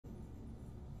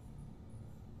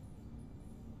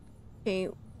Hey,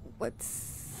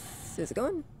 what's this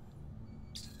going?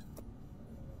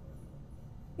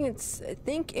 I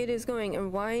think it is going,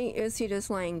 and why is he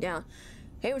just lying down?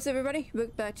 Hey, what's up everybody?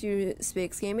 Welcome back to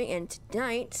Spiggs Gaming, and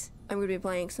tonight I'm going to be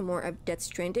playing some more of Death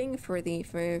Stranding for the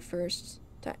first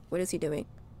time. What is he doing?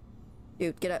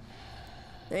 Dude, get up.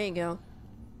 There you go.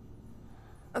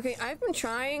 Okay, I've been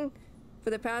trying for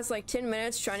the past like 10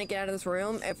 minutes trying to get out of this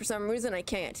room, and for some reason I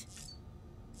can't.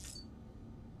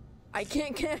 I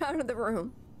can't get out of the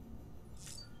room.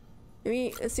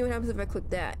 Maybe, let's see what happens if I click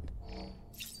that.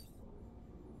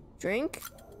 Drink.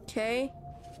 Okay.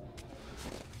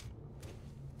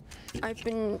 I've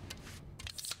been...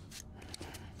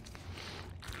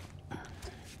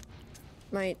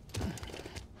 My...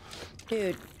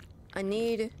 Dude. I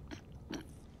need...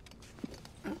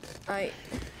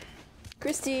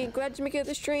 Christy, glad to make it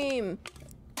the stream.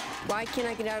 Why can't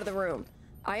I get out of the room?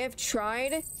 I have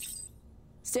tried.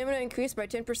 Stamina increased by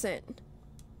 10%.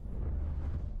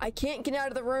 I can't get out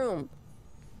of the room.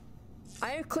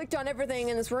 I have clicked on everything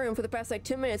in this room for the past like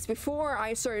 10 minutes before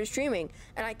I started streaming,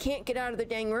 and I can't get out of the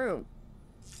dang room.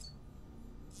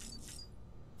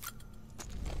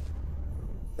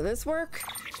 Will this work?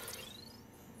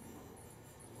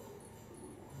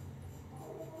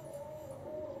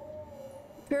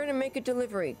 Prepare to make a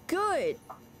delivery. Good!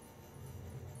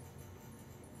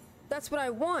 That's what I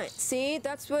want. See?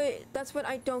 That's what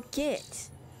I don't get.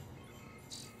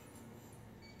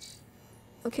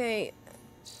 Okay.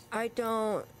 I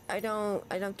don't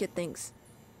get things.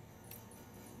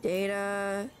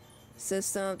 Data,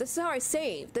 system. This is how I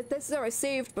saved. This is how I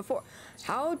saved before.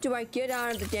 How do I get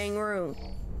out of the dang room?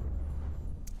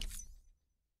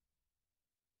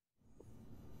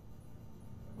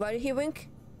 Why did he wink?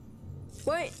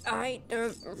 What? I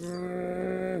don't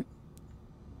know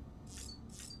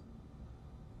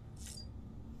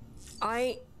how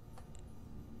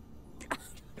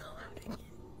to get...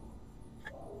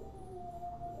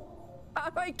 How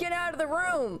do I get out of the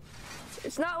room?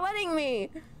 It's not letting me.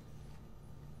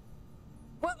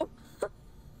 What?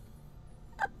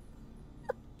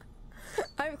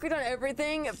 I've clicked on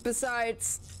everything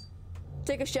besides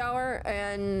take a shower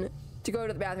and to go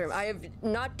to the bathroom. I have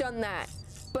not done that,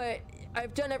 but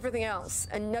I've done everything else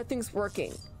and nothing's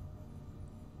working.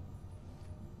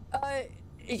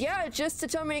 Yeah, just to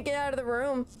tell me to get out of the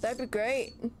room. That'd be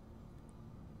great.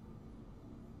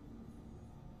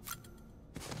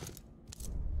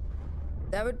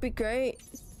 That would be great.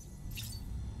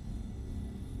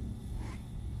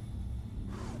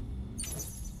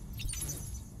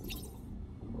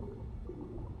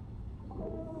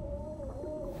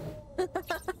 Let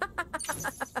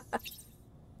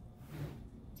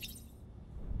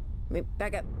me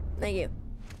back up. Thank you.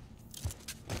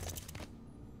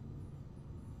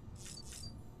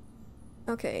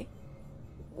 Okay.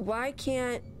 Why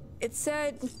can't... It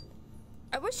said...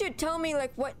 I wish you'd tell me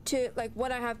like what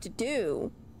I have to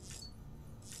do.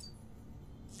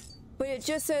 But it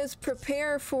just says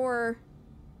prepare for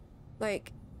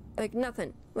like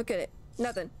nothing. Look at it.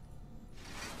 Nothing.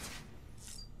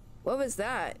 What was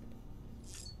that?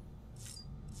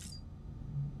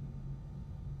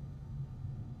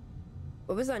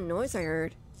 What was that noise I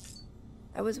heard?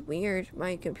 That was weird.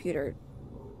 My computer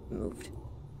moved.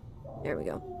 There we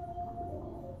go.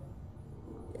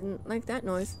 Didn't like that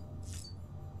noise.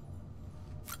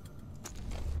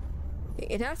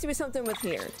 It has to be something with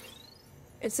here.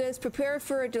 It says prepare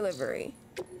for a delivery.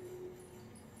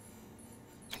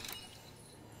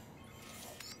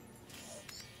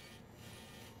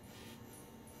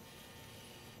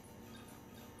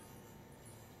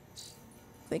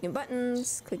 Clicking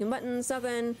buttons,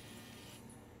 nothing.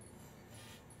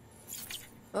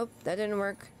 Oh, that didn't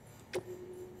work.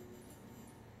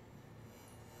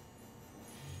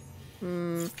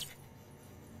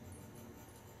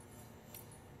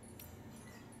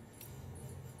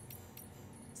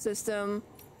 System.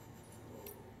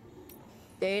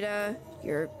 Data.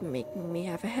 You're making me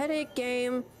have a headache,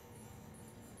 game.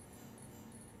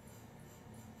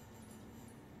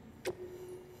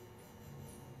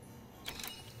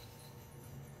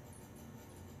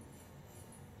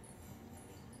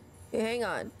 Hey, hang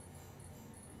on.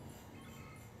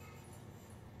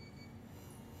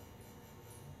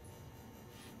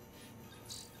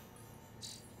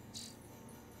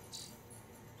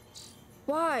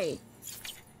 Why?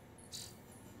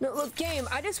 No, look, game,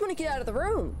 I just want to get out of the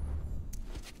room.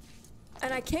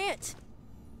 And I can't.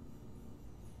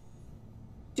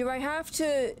 Do I have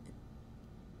to...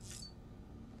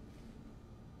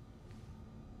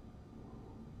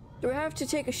 Do I have to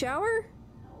take a shower?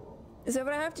 Is that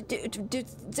what I have to do?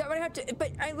 Is that what I have to...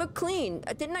 But I look clean.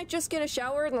 Didn't I just get a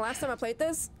shower the last time I played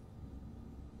this?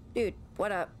 Dude,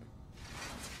 what up?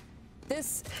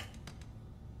 This...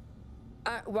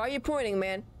 why are you pointing,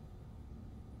 man?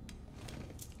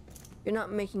 You're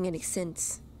not making any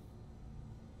sense.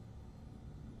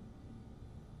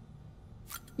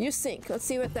 You sink. Let's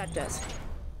see what that does.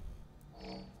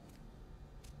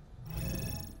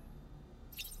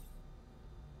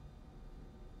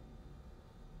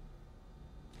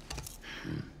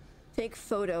 Take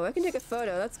photo. I can take a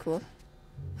photo. That's cool.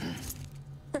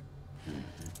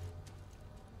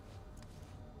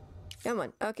 Come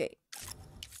on. Okay.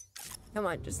 Come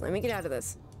on. Just let me get out of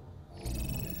this.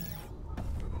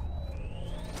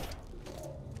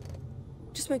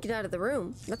 Just make it out of the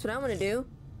room. That's what I want to do.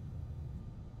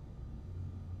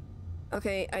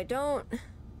 Okay, I don't...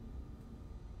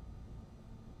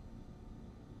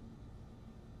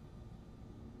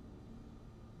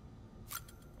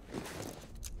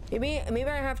 Maybe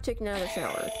I have to take another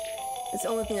shower. It's the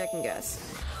only thing I can guess.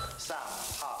 Sam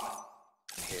Hartman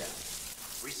here.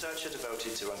 Researcher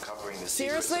devoted to uncovering the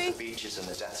secrets of the beaches and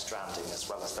the Death Stranding, as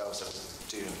well as those of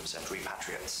dooms and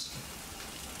repatriates.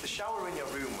 The shower in your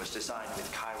room was designed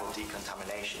with chiral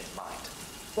decontamination in mind.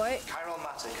 What? Chiral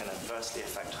matter can adversely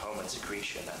affect hormone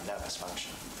secretion and nervous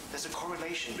function. There's a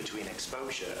correlation between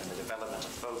exposure and the development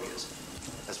of phobias,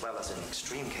 as well as in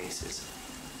extreme cases,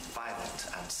 violent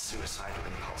and suicidal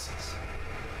impulses.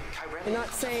 You're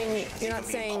not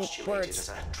saying words. As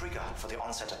a trigger for the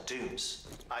onset of dooms.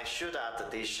 I should add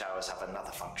that these showers have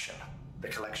another function: the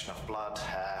collection of blood,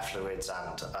 hair, fluids,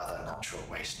 and other natural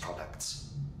waste products.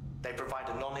 They provide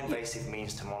a non-invasive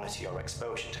means to monitor your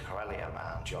exposure to chiralium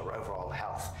and your overall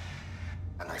health.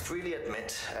 And I freely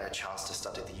admit a chance to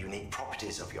study the unique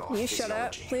properties of your physiology. Shut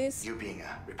up, please? You being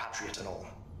a repatriate and all.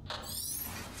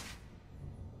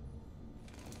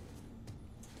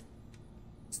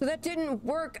 So that didn't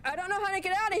work. I don't know how to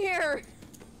get out of here.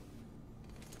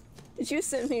 Did you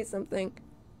send me something?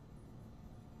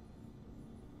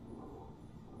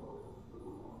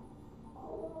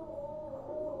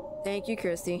 Thank you,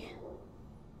 Christy.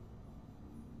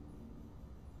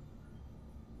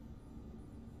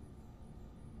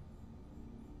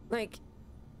 Like,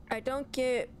 I don't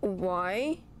get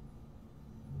why.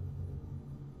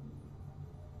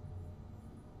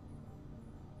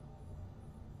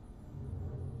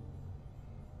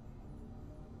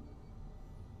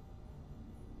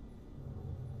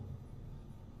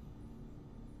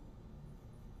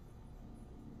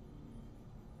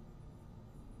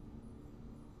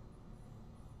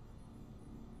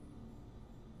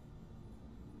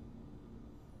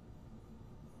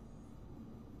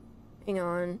 Hang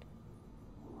on.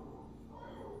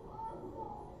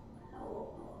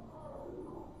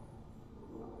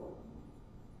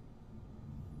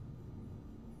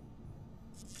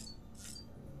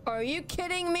 Are you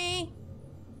kidding me?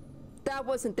 That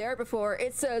wasn't there before.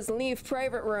 It says leave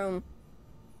private room.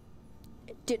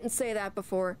 It didn't say that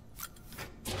before.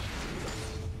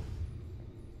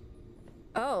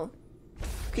 Oh.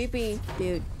 Creepy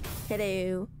dude.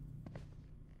 Hello.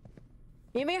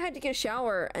 Maybe I had to get a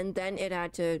shower and then it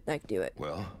had to, like, do it.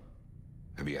 Well,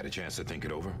 have you had a chance to think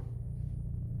it over?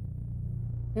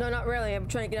 No, not really. I'm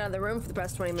trying to get out of the room for the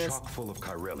past 20 minutes. Chock full of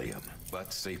chiralium,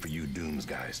 but safe for you dooms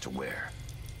guys to wear.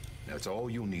 That's all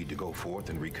you'll need to go forth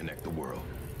and reconnect the world.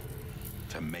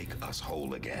 To make us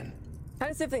whole again. How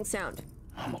does everything sound?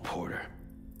 I'm a porter.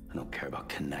 I don't care about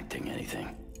connecting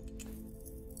anything.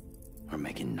 Or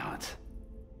making knots.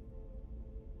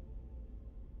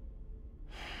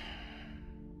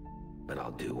 But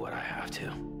I'll do what I have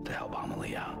to help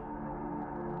Amelie out.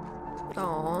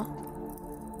 Aww.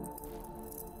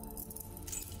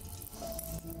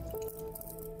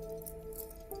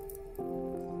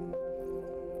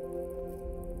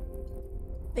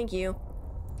 Thank you.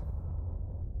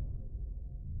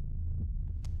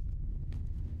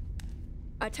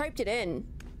 I typed it in.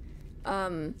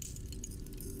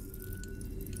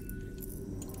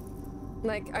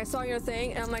 Like, I saw your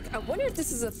thing, and I'm like, I wonder if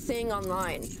this is a thing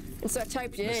online. And so I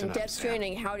typed it in, Death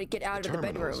Stranding, how to get out of the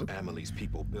bedroom. Amelie's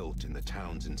people built in the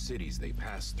towns and cities they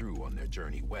passed through on their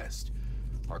journey west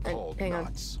are called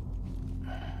knots.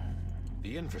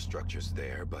 The infrastructure's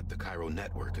there, but the chiral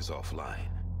network is offline.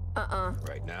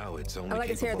 Right now, it's only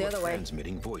capable of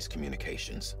transmitting voice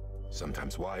communications.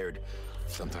 Sometimes wired,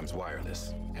 sometimes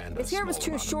wireless. And his hair was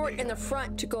too short in the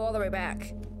front to go all the way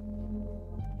back.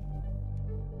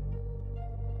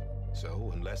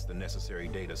 So, unless the necessary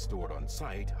data stored on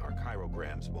site, our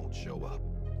chirograms won't show up.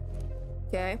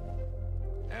 Okay.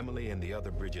 Amelie and the other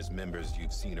Bridges members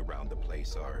you've seen around the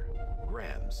place are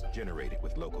grams generated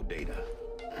with local data.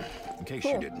 In case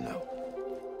you didn't know.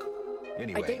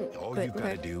 Anyway, all you've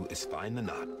got to do is find the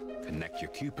knot, connect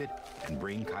your Cupid, and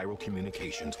bring chiral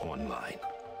communications online.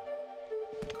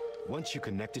 Once you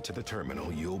connect it to the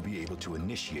terminal, you'll be able to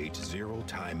initiate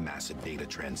zero-time massive data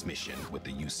transmission with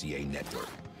the UCA network.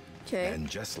 Okay. And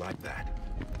just like that,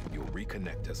 you'll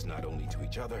reconnect us not only to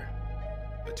each other,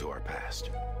 but to our past.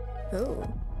 Oh.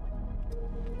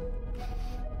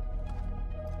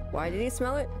 Why did he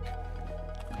smell it?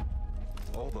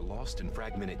 All the lost and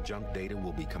fragmented junk data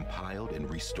will be compiled and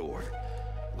restored,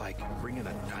 like bringing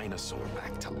a dinosaur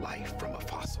back to life from a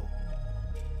fossil.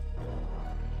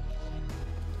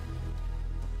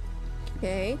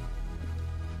 Okay.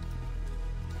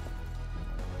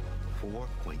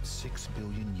 4.6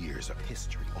 billion years of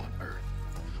history on Earth.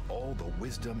 All the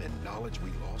wisdom and knowledge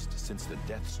we lost since the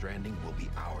Death Stranding will be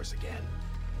ours again.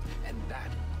 And that,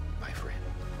 my friend,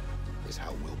 is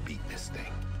how we'll beat this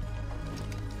thing.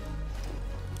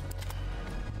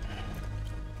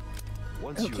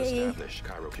 Once you establish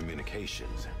chiral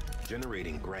communications,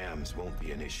 generating grams won't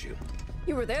be an issue.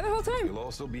 You were there the whole time? You'll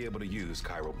also be able to use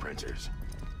chiral printers.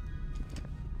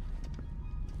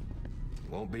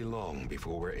 Won't be long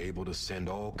before we're able to send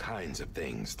all kinds of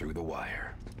things through the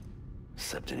wire.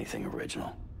 Except anything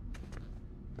original.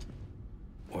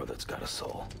 Or that's got a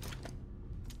soul.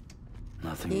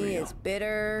 Nothing real. He is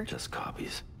bitter. Just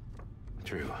copies.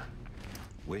 True.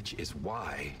 Which is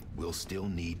why we'll still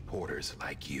need porters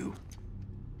like you.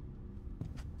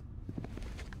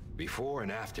 Before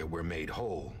and after we're made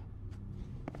whole,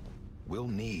 we'll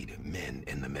need men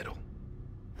in the middle.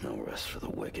 No rest for the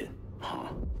wicked, huh?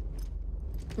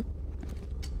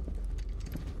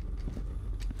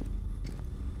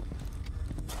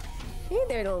 Hey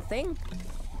there, little thing.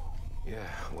 Yeah,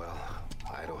 well,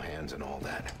 idle hands and all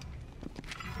that.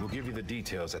 We'll give you the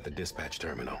details at the dispatch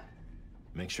terminal.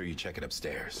 Make sure you check it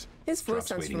upstairs. His voice Drop's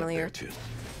sounds waiting up familiar. there, too.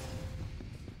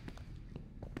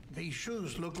 These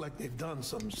shoes look like they've done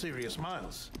some serious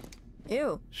miles.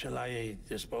 Ew. Shall I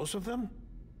dispose of them?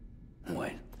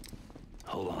 Wait.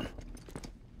 Hold on.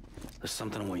 There's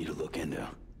something I want you to look into.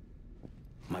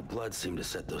 My blood seemed to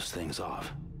set those things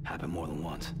off. Happened more than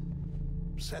once.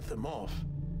 Set them off?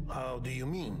 How do you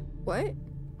mean? What?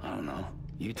 I don't know.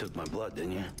 You took my blood,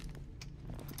 didn't you?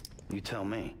 You tell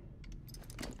me.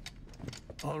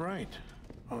 All right.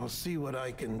 I'll see what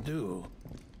I can do.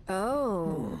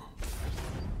 Oh.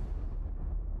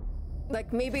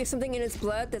 Like maybe something in his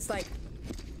blood that's like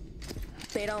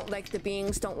they don't like, the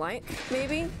beings don't like,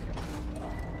 maybe?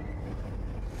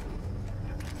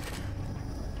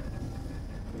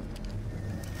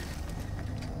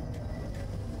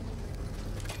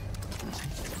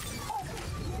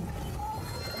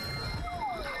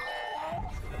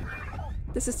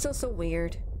 This is still so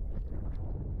weird.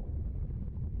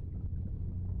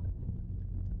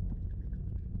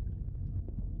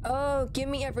 Oh, give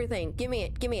me everything. Give me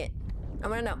it. Give me it. I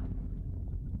wanna know.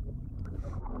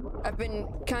 I've been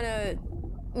kind of,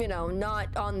 you know,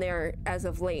 not on there as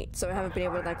of late, so I haven't been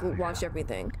able to, like, watch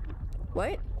everything.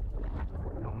 What?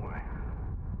 Don't worry.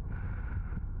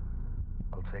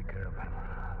 I'll take care of it.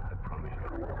 I promise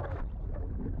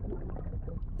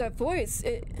you. That voice,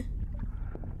 it...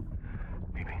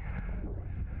 Baby.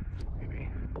 Baby.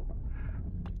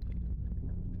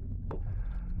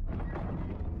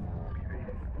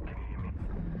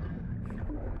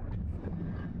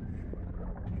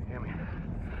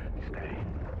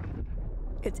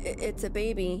 It's a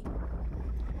baby.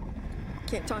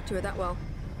 Can't talk to her that well.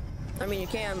 I mean, you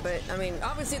can, but I mean,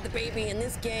 obviously the baby in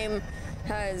this game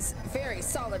has very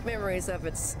solid memories of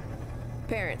its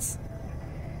parents.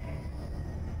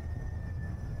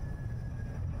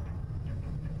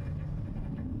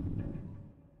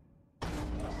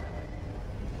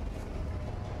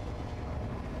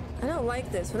 I don't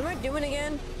like this. What am I doing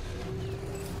again?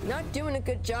 Not doing a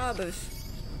good job of...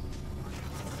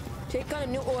 Take on a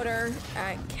new order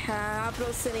at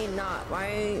Capital City Knot.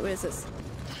 Why? What is this?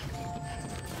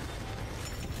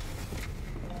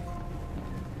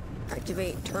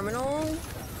 Activate terminal.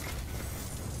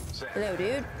 Sam, Hello,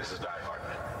 dude. This is Die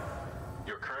Hartman.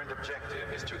 Your current objective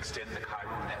is to extend the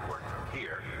chiral network from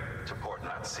here to Port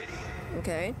Knot City.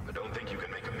 Okay. But don't think you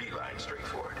can make a beeline straight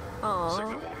for it. Aww.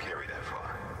 Signal won't carry that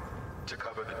far. To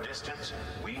cover the distance,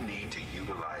 we need to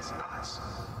utilize knots.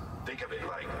 Think of it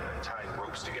like tying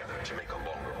ropes together to make a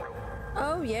longer rope.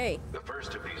 Oh, yay. The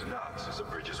first of these knots is a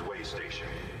Bridges Way station.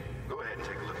 Go ahead and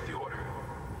take a look at the order.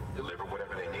 Deliver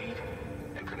whatever they need,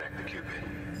 and connect the Cupid.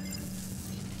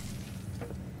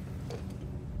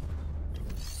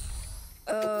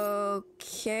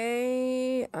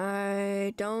 Okay.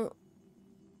 I don't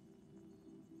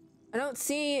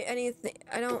see anything.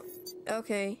 I don't...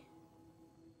 Okay.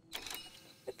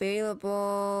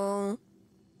 available.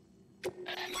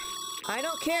 I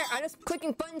don't care. I'm just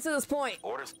clicking buttons at this point.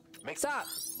 Orders. Make Stop.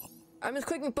 I'm just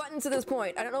clicking buttons at this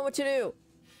point. I don't know what to do.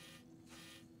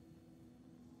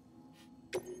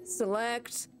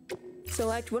 Select.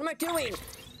 Select. What am I doing?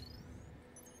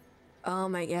 Oh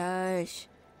my gosh.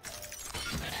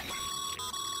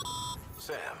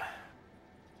 Sam.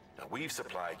 Now we've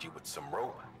supplied you with some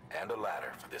rope and a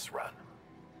ladder for this run.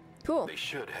 Cool. They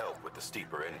should help with the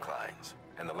steeper inclines,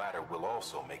 and the ladder will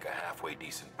also make a halfway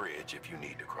decent bridge if you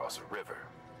need to cross a river.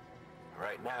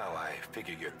 Right now, I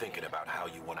figure you're thinking about how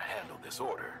you want to handle this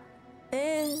order.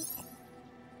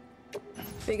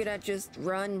 Figured I'd just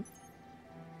run.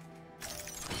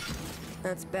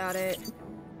 That's about it.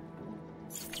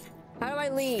 How do I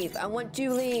leave? I want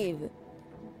to leave.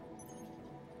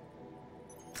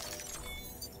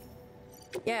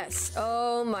 Yes.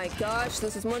 Oh my gosh,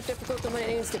 this is more difficult than what it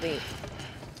needs to be.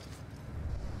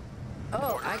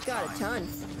 Oh, I got a ton.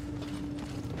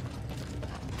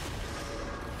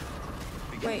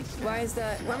 Wait, why is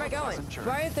that? Where am I going?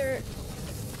 Why is there...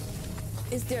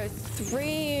 Is there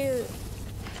 3...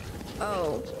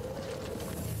 Oh.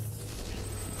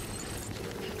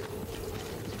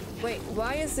 Wait,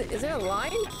 why is it... Is there a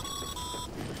line?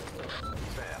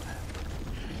 Sam,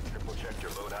 triple checked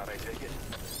your loadout, I take it?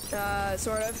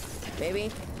 Sort of.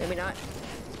 Maybe. Maybe not.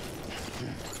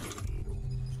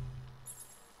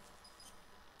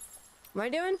 What am I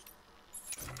doing?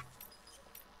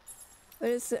 What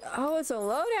is it? Oh, it's a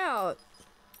loadout.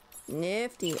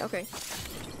 Nifty. Okay.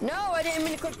 No, I didn't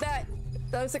mean to click that.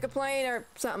 That looks like a plane or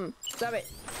something. Stop it.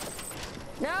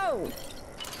 No!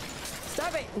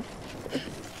 Stop it!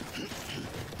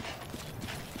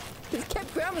 Just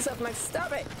kept grabbing myself. I'm like,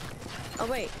 stop it! Oh,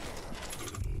 wait.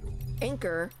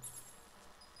 Anchor.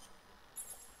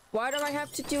 Why do I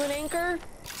have to do an anchor?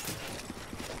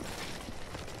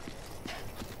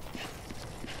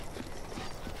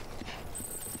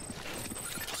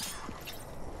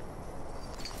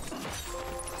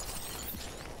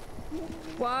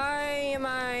 Why am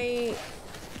I...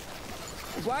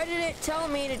 Why did it tell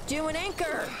me to do an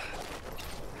anchor?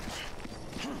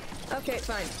 Okay,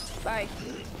 fine. Bye.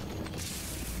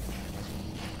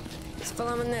 Just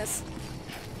following this.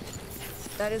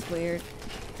 That is weird.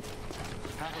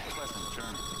 Have a pleasant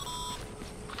journey.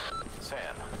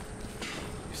 Sam,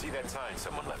 you see that sign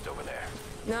someone left over there?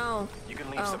 No. You can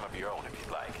leave some of your own if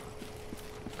you'd like.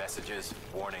 Messages,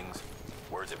 warnings,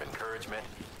 words of encouragement,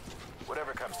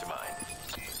 whatever comes to mind.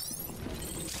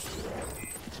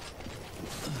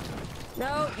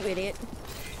 No, you idiot.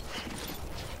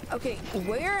 Okay,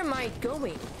 where am I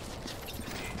going?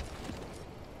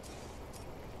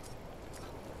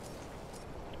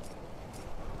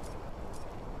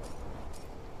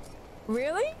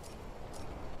 Really?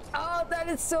 Oh, that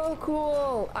is so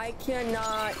cool. I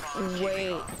cannot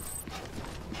wait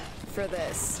for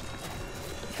this.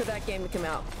 For that game to come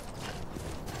out.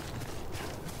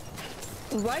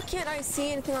 Why can't I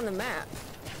see anything on the map?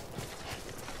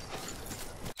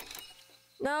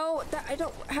 No, that I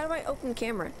don't. How do I open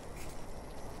camera?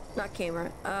 Not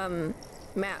camera.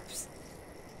 Maps.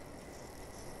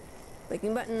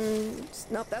 Clicking buttons.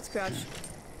 Nope, that's crouch.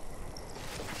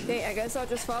 Okay, I guess I'll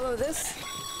just follow this.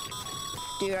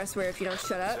 Dude, I swear if you don't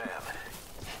shut up.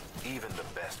 Sam, even the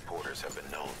best porters have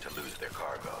been known to lose their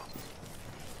cargo.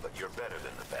 But you're better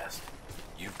than the best.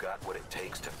 You've got what it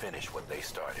takes to finish what they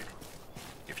started.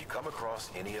 If you come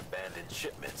across any abandoned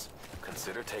shipments,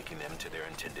 consider taking them to their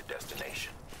intended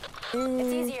destination.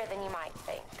 It's easier than you might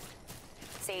think.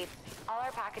 See, all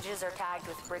our packages are tagged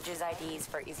with Bridges IDs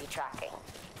for easy tracking.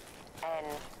 And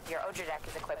your Odra deck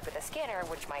is equipped with a scanner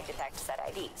which might detect said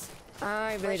IDs.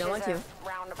 I really don't want to. Which is a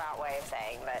roundabout way of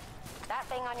saying that that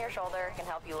thing on your shoulder can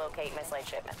help you locate mislaid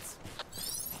shipments.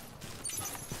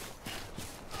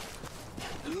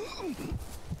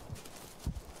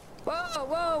 Whoa,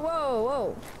 whoa, whoa,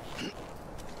 whoa.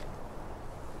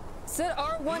 Set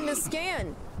R1 to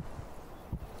scan.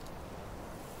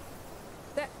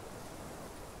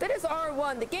 That is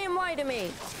R1. The game lied to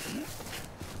me.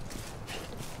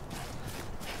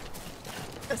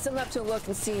 I still have to look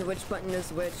and see which button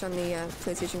is which on the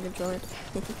PlayStation controller.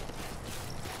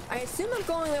 I assume I'm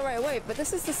going the right way, but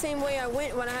this is the same way I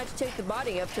went when I had to take the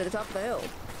body up to the top of the hill.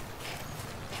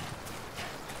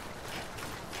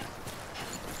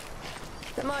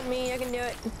 Come on, me, I can do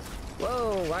it.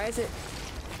 Whoa, why is it...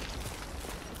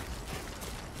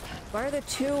 Why are the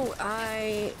two...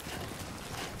 I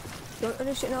don't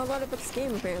understand a lot about this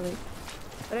game, apparently.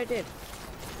 But I did.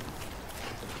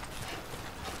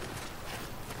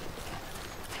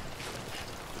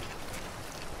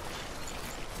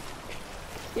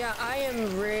 Yeah, I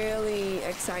am really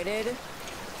excited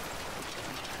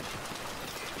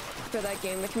for that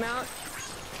game to come out.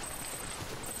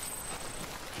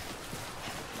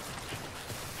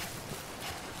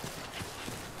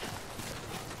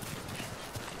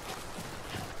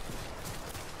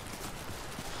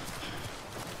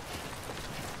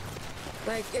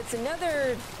 Like, it's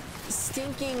another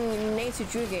stinking Nature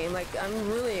Drew game. Like, I'm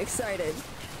really excited.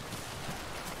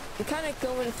 I'm kind of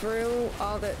going through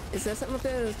all the... Is there something up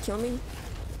there that's killing me?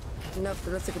 Nope,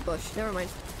 that looks like a bush. Never mind.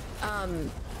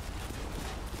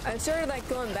 I started, like,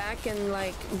 going back and,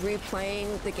 like,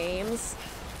 replaying the games,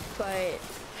 but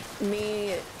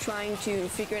me trying to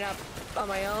figure it out on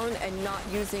my own and not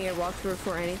using a walkthrough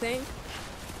for anything.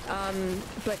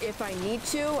 But if I need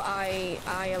to, I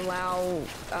allow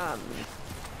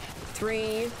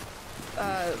 3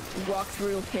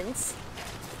 walkthrough hints.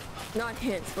 Not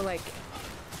hints, but like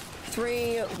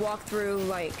 3 walkthrough,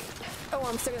 like, oh,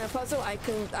 I'm stuck in a puzzle, I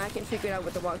can figure it out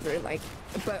with the walkthrough, like,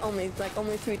 but only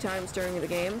 3 times during the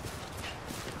game.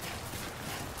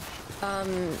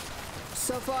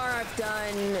 So far I've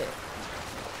done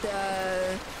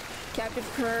the Captive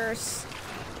Curse,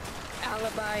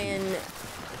 Alibi and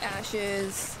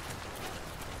Ashes,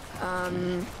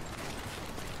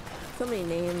 so many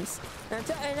names,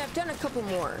 and I've done a couple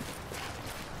more,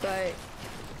 but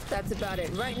that's about it.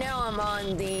 Right now I'm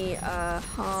on the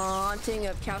Haunting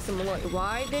of Castle Malloy.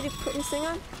 Why did he put this thing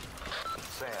on?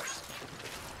 Sam,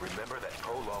 remember that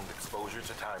prolonged exposure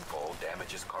to timefall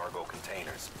damages cargo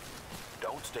containers.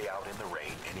 Don't stay out in the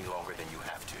rain any longer than you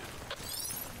have to.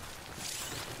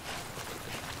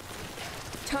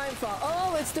 Timefall.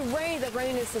 Oh, it's the rain. The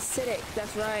rain is acidic.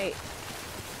 That's right.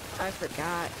 I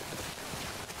forgot.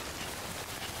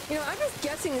 You know, I'm just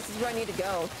guessing this is where I need to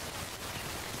go.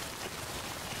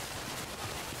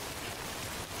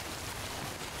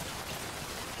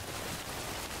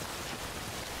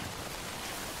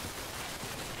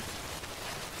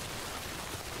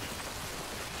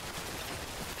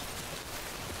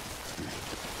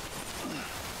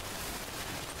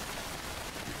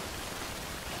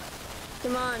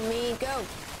 Come on, me, go.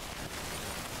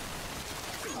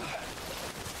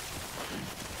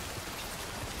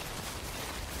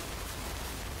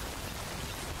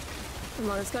 Come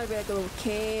on, there's gotta be like a little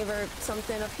cave or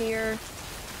something up here.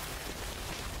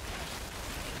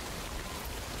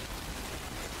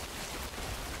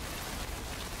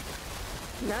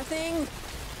 Nothing?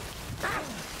 Ah!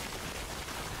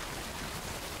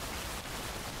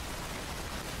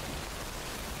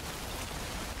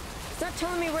 It's not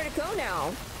telling me where to go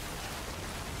now.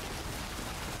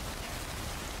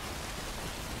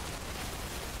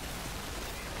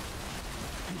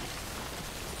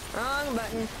 Wrong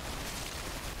button.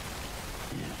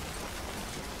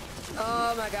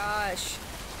 Oh my gosh.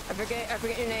 I forget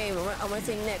your name. I want to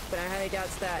say Nick, but I highly doubt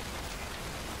it's that.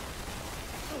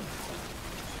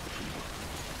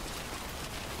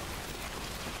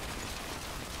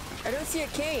 I don't see a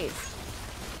cave.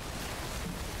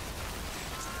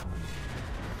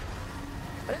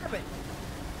 What happened?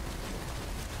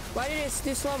 Why did it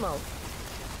do slow-mo?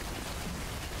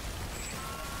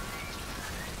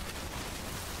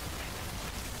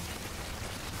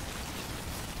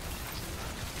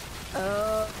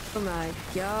 Oh my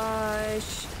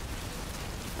gosh.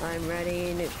 I'm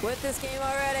ready to quit this game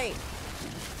already.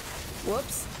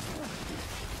 Whoops.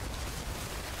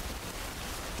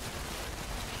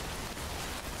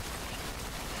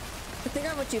 I think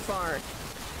I went too far.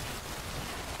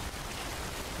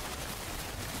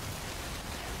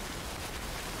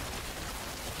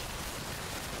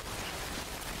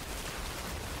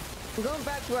 I'm going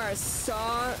back to where I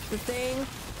saw the thing.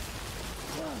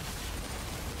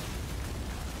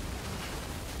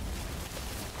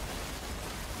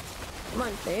 Come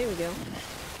on, there we go.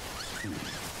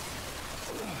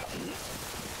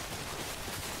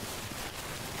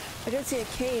 I don't see a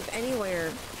cave anywhere.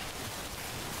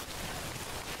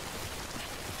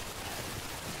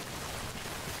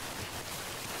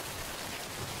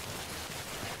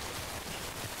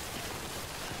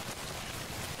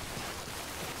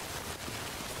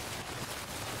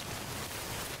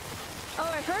 Oh,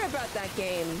 I heard about that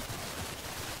game.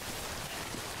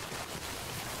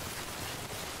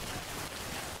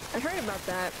 I heard about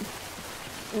that.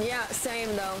 Yeah,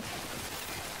 same though.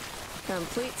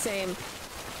 Complete same.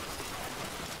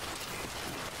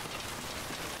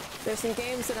 There's some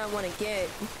games that I want to get.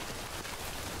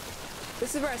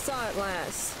 This is where I saw it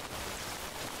last.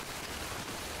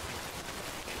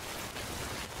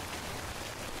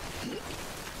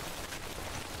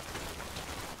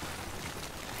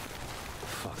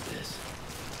 Fuck this.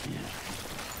 Yeah.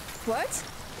 What?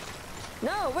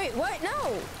 No, wait, what?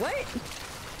 No, what?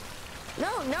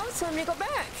 No, now it's time to go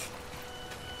back.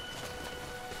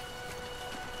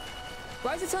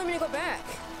 Why is it telling me to go back?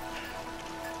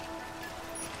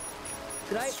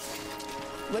 Did I?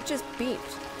 What just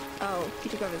beeped? Oh, he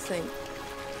took over this thing.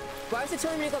 Why is it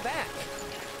telling me to go back?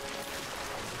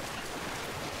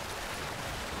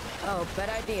 Oh, bad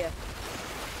idea.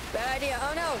 Bad idea.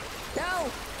 Oh no!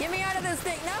 No! Get me out of this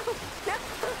thing! No! No!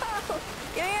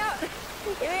 Get me out!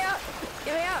 Get me out!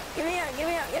 Get me out! Get me out! Get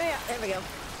me out! Get me out! There we go.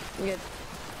 I'm good.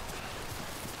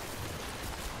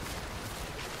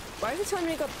 Why is it telling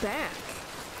me to go back?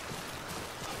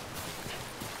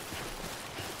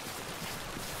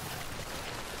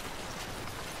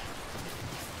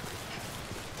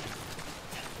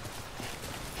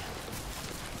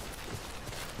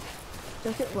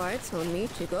 Don't get why it's telling me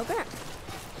to go back.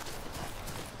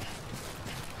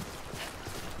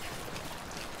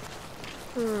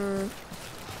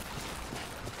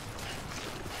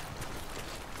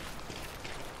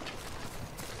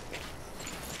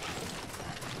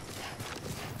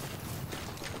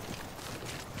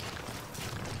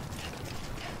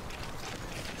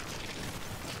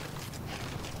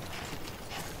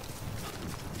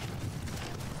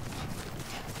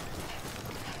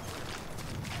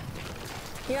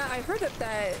 Yeah, I heard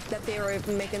that they were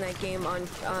making that game on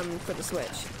for the Switch.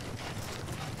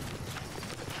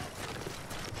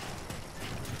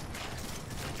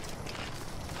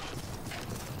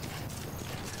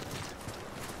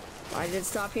 Why did it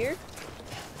stop here?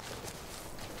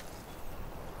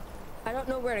 I don't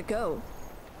know where to go.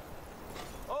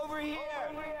 Over here!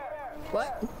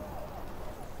 What?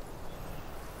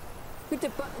 With the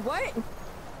what?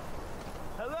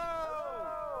 Hello!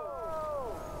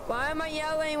 Why am I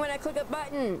yelling when I click a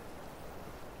button?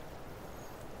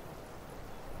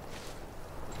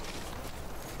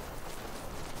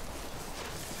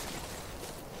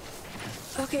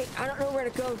 Okay, I don't know where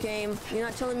to go, game. You're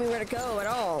not telling me where to go at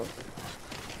all.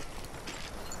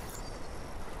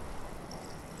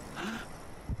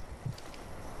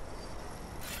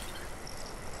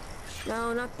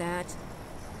 No, not that.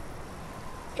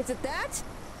 Is it that?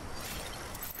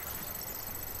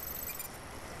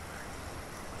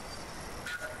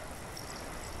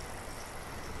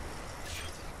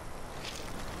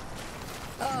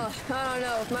 Oh, I don't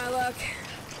know. With my luck.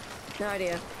 No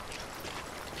idea.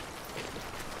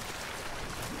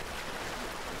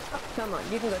 Oh, come on.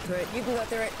 You can go through it. You can go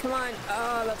through it. Come on.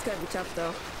 Oh, that's gonna be tough,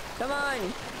 though. Come on.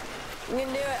 You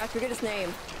can do it. I forget his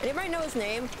name. Anybody know his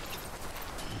name?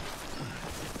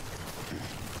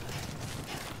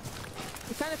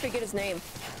 I kind of forget his name.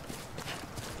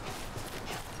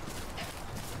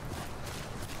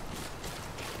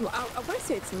 Well, I want to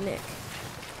say it's Nick.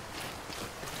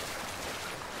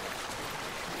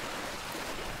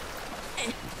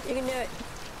 You can do it.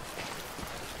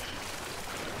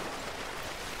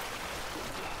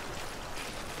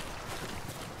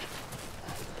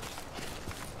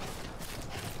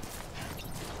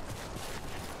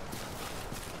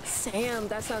 Sam,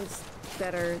 that sounds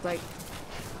better. Like,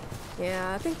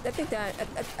 yeah, I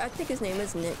think his name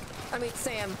is Nick. I mean,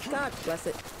 Sam. God bless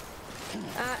it.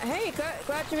 Hey,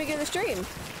 glad you're making the stream.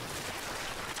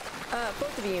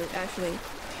 Both of you, actually.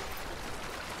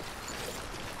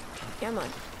 Come on.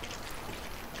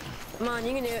 Come on,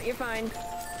 you can do it. You're fine.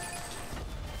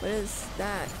 What is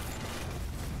that?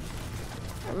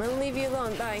 I'm gonna leave you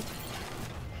alone. Bye.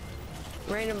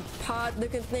 Random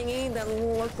pod-looking thingy that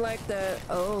looked like the...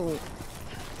 Oh.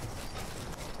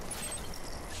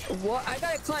 What? I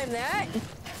gotta climb that?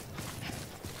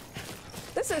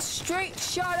 This is straight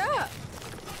shot up.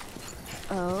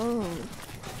 Oh.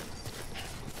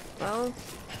 Well.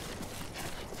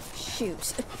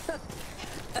 Shoot.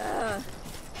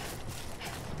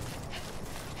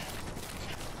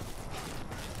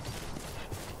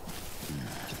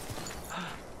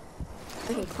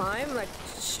 I can climb like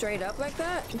straight up like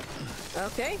that?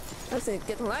 Okay. I was gonna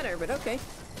get the ladder, but okay.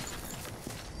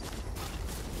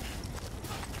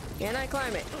 Can I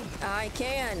climb it? I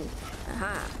can.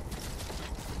 Aha.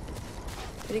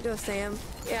 Did he go Sam?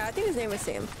 Yeah, I think his name was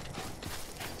Sam.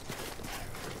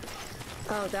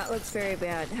 Oh, that looks very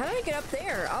bad. How do I get up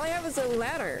there? All I have is a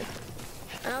ladder.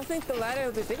 I don't think the ladder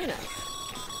will be big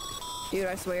enough. Dude,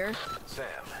 I swear. Sam.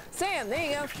 Sam, there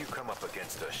you go. If you come up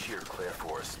against a sheer cliff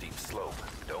or a steep slope,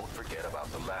 don't forget about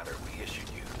the ladder we issued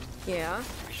you. Yeah.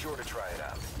 Be sure to try it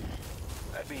out.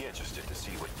 I'd be interested to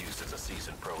see what use a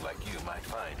seasoned pro like you might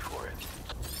find for it.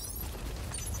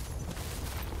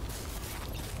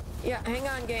 Yeah, hang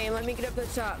on, game. Let me get up to the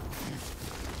top.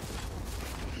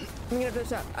 Let me get up to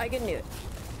the top. I can do it.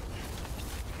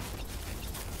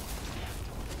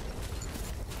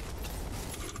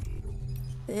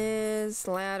 This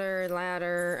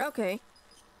ladder. Okay.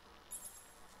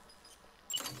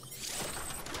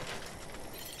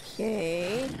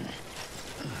 Okay.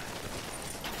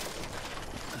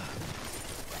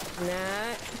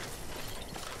 That.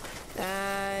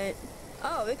 That.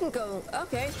 Oh, we can go.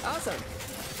 Okay, awesome.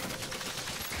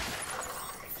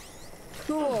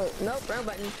 Cool. Nope, wrong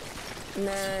button. And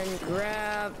then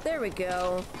grab. There we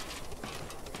go.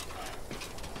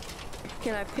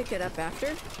 Can I pick it up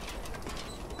after?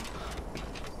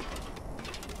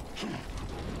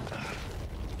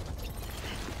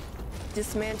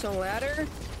 Dismantle ladder?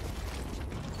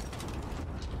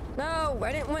 No,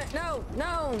 I didn't want. No,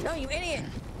 no, no, you idiot!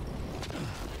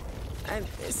 I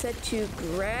said to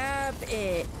grab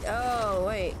it. Oh,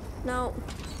 wait. No.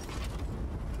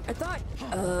 I thought.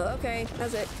 Okay,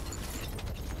 that's it.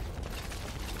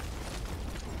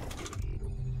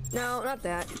 No, not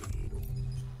that.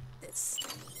 This.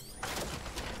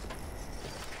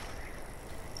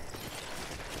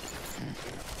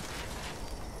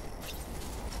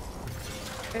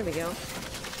 There we go.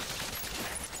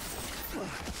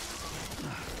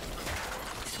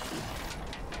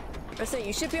 I say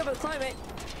you should be able to climb it.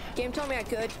 Game told me I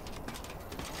could.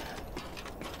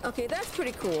 Okay, that's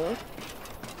pretty cool.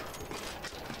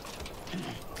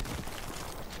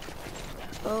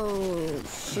 Oh,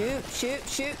 shoot, shoot,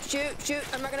 shoot, shoot, shoot.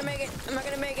 I'm not gonna make it. I'm not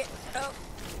gonna make it. Oh,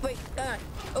 wait.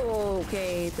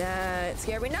 Okay, that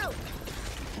scared me. No!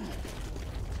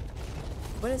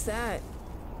 What is that?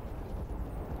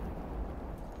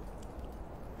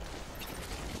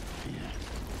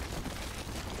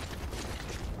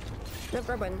 Nope,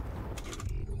 wrong button.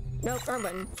 Nope, wrong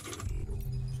button.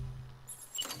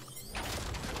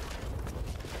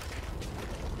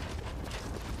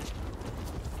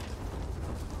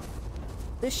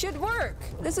 This should work.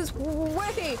 This is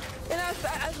way. And I was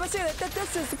about to say that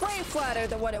this is way flatter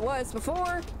than what it was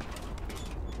before.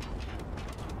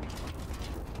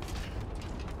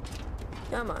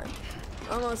 Come on.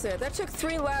 Almost there. That took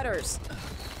 3 ladders.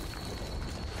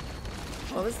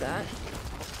 What was that?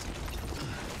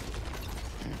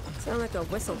 Sound like a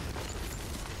whistle.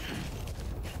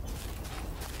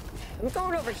 I'm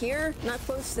going over here, not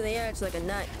close to the edge like a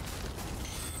nut.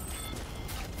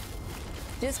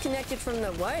 Disconnected from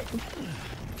the what?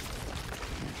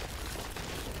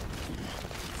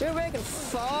 Is there a way I can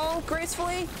fall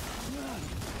gracefully?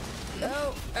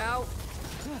 Oh, ow.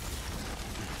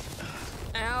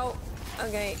 Ow.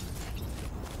 Okay.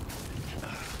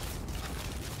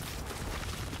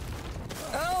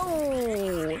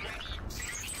 Oh!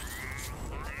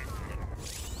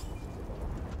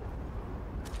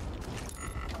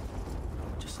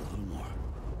 Just a little more.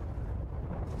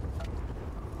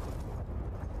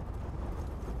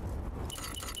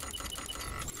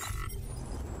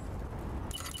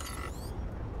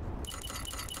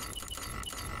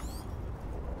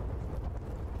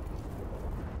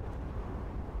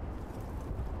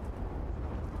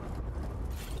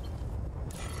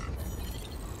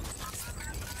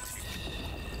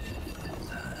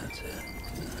 That's it.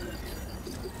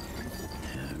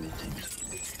 Everything's...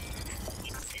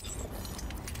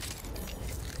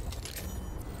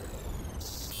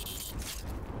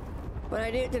 What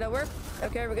I do? Did I work?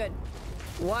 Okay, we're good.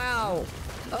 Wow.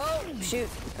 Oh, shoot.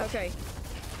 Okay.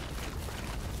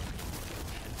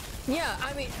 Yeah,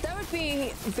 I mean, that would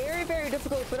be very, very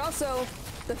difficult, but also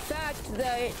the fact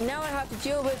that now I have to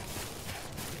deal with,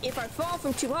 if I fall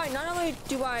from too high, not only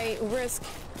do I risk,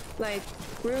 like,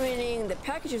 ruining the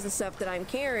packages and stuff that I'm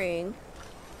carrying.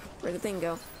 Where'd the thing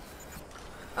go?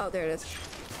 Oh, there it is.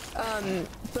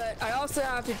 But I also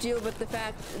have to deal with the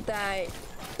fact that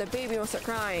the baby will start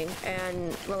crying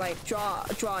and will, like, draw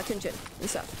attention and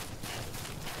stuff.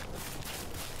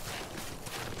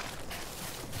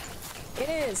 It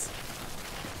is.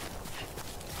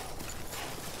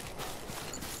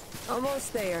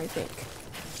 Almost there, I think.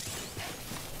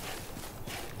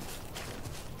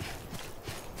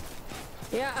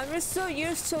 Yeah, I'm just so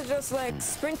used to just, like,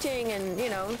 sprinting and, you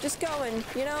know, just going,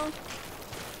 you know?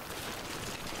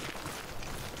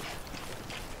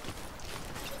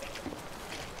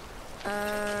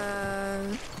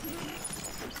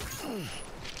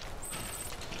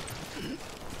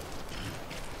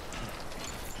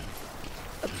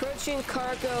 Approaching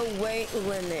cargo weight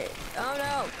limit. Oh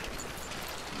no!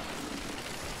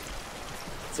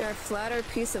 Is there a flatter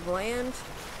piece of land?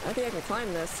 I think I can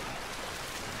climb this.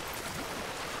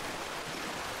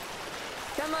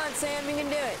 Come on, Sam, you can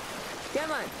do it.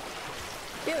 Come on.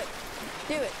 Do it.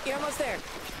 Do it. You're almost there.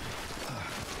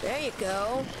 There you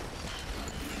go.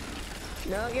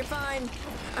 No, you're fine.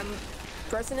 I'm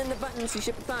pressing in the buttons. You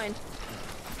should be fine.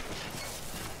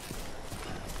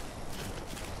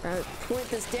 Point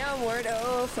this downward.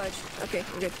 Oh, fudge. Okay,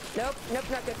 we're good. Nope, nope,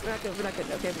 not good. We're not good. We're not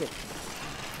good. Okay, we're good.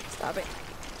 Stop it.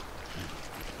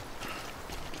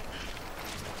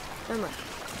 Come on.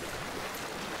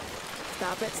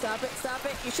 Stop it, stop it, stop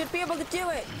it. You should be able to do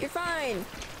it. You're fine.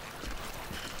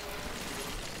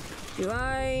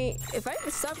 If I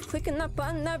could stop clicking that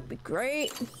button, that'd be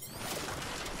great.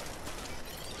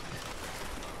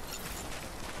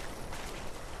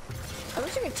 I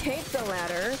wish I could take the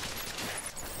ladder.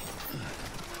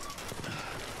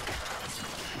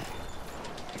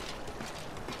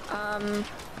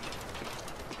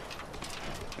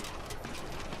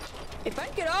 If I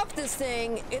get off this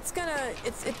thing, it's gonna,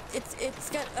 this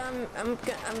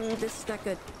is not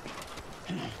good.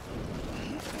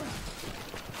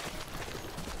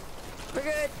 We're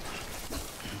good.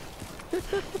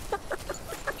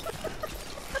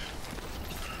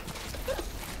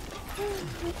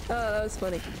 Oh, that was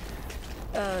funny.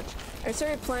 I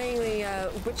started playing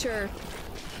the Witcher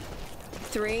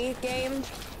 3 game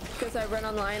because I read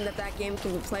online that game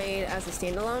can be played as a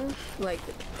standalone. Like,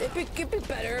 it'd be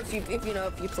better if you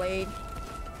played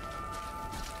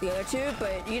the other two,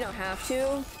 but you don't have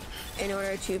to in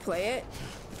order to play it.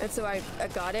 And so I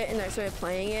got it and I started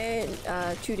playing it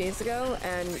 2 days ago,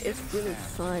 and it's really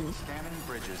fun. Scanning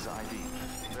Bridges ID.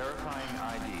 Verifying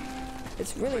ID.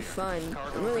 It's really fun.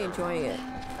 I'm really enjoying it.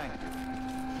 Thank you.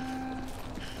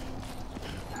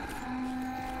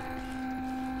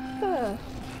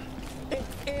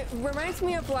 It reminds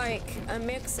me of like a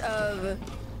mix of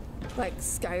like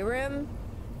Skyrim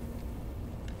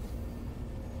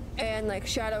and like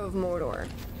Shadow of Mordor.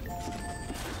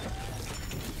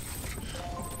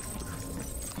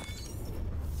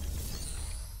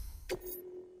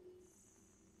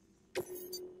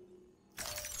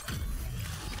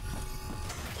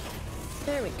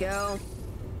 There we go.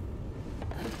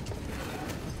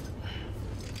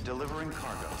 Delivering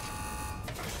cargo.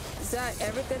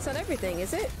 That's not everything,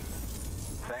 is it?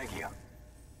 Thank you.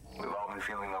 We've all been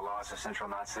feeling the loss of Central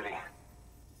Knot City.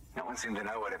 No one seemed to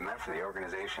know what it meant for the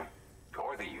organization,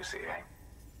 or the UCA,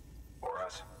 or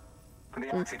us. But the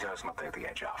oxytocin will take the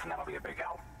edge off, and that'll be a big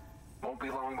help. Won't be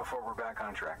long before we're back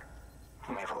on track.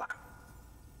 Let me have a look.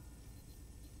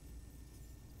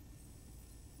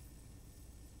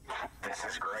 This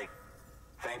is great.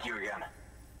 Thank you again.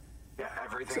 Yeah,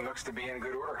 everything looks to be in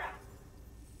good order.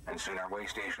 And soon our way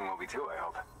station will be too, I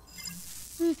hope.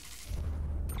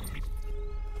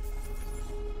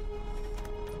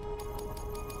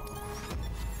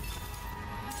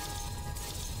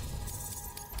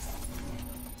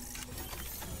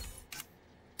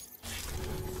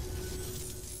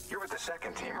 You're with the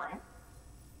second team, right?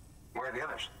 Where are the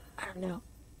others? I don't know.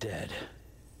 Dead.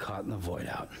 Caught in the void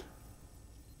out.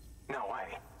 No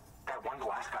way. That one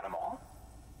blast got them all?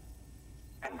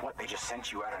 And what, they just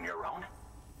sent you out on your own?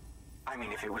 I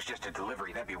mean, if it was just a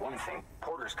delivery, that'd be one thing.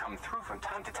 Porters come through from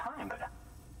time to time, but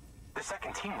the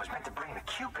second team was meant to bring the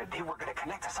Cupid. They were going to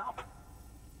connect us up.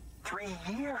 3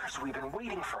 years we've been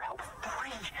waiting for help.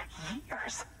 3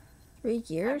 years. 3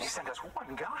 years? And they sent us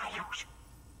one guy.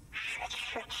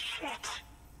 Shit.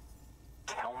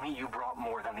 Tell me you brought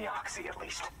more than the Oxy, at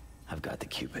least. I've got the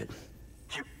Cupid.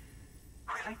 You...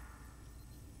 Really?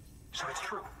 So it's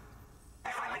true.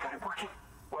 They finally got it working.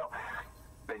 Well,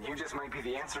 then you just might be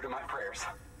the answer to my prayers.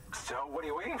 So what are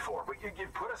you waiting for? You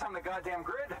put us on the goddamn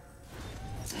grid.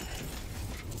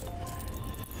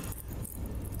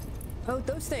 Oh,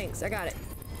 those things. I got it.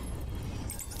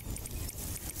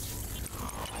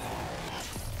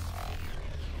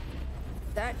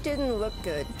 That didn't look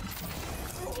good.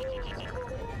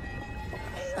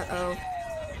 Uh-oh.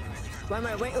 Why am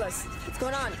I weightless? What's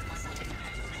going on?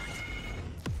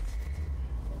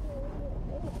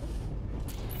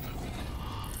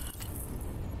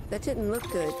 That didn't look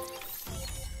good.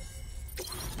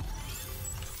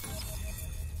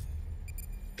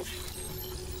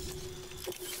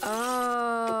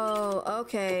 Oh,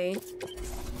 okay.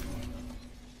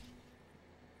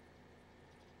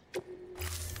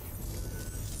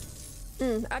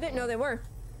 I didn't know they were.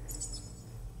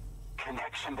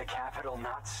 Connection to Capital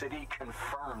Knot City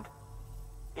confirmed.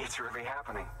 It's really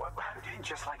happening.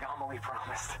 Just like Amelie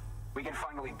promised. We can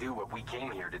finally do what we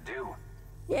came here to do.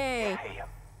 Yay. Hey,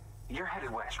 you're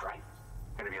headed west, right?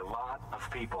 Gonna be a lot of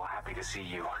people happy to see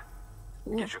you.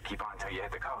 Guess you'll keep on till you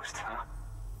hit the coast, huh?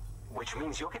 Which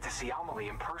means you'll get to see Amelie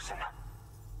in person.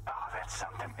 Oh, that's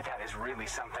something. That is really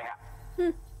something.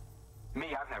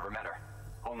 Me, I've never met her.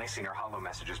 Only seen her holo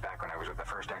messages back when I was with the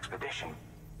first expedition.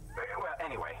 Well,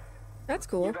 anyway. That's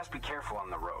cool. You best be careful on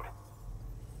the road.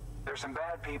 There's some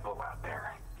bad people out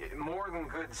there. More than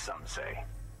good, some say.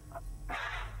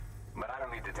 But I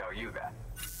don't need to tell you that.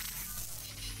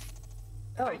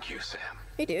 Oh. Thank you, Sam.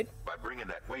 Hey, dude. By bringing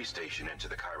that way station into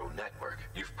the Cairo network,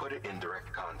 you've put it in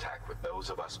direct contact with those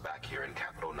of us back here in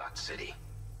Capital Knot City.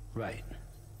 Right.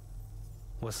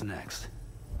 What's next?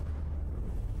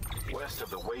 West of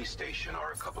the way station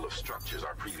are a couple of structures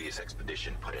our previous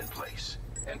expedition put in place.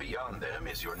 And beyond them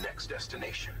is your next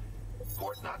destination,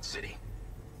 Port Knot City.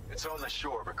 It's on the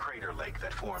shore of a crater lake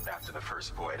that formed after the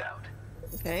first void out.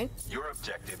 Okay. Your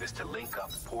objective is to link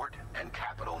up Port and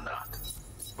Capital Knot.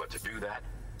 But to do that,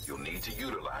 you'll need to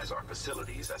utilize our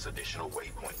facilities as additional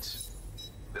waypoints.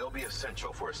 They'll be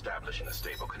essential for establishing a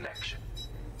stable connection.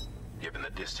 Given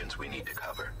the distance we need to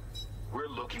cover, we're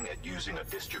looking at using a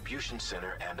distribution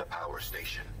center and a power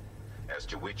station, as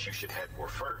to which you should head for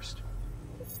first.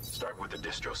 Start with the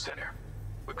distro center.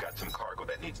 We've got some cargo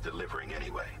that needs delivering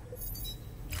anyway.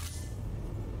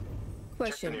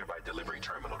 Question. Check the nearby delivery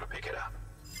terminal to pick it up.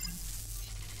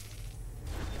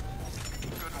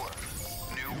 Good work.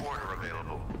 New order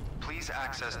available. Please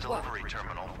access delivery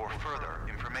terminal for further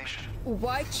information.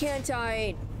 Why can't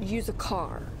I use a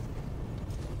car?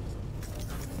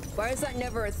 Why is that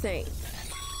never a thing?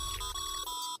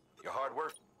 Your hard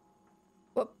work.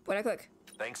 Whoop, what'd I click?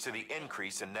 Thanks to the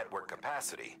increase in network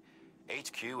capacity,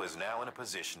 HQ is now in a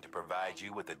position to provide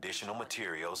you with additional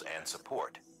materials and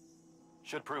support.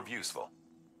 Should prove useful.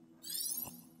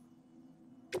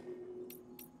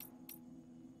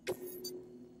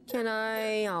 Can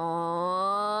I?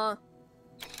 Aww.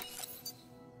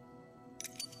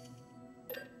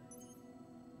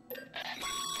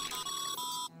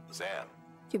 Sam,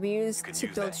 Can be used you could to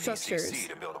use build that structures. VCC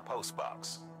to build a post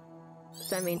box. What's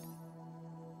that mean?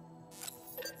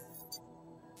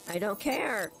 I don't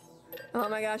care. Oh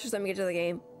my gosh, just let me get to the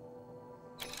game.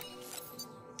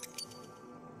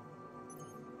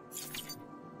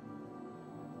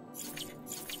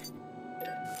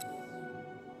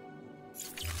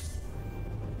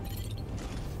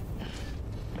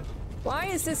 Why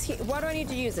is this here? Why do I need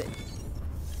to use it?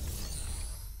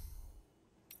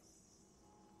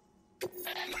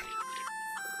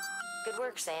 Good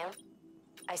work, Sam.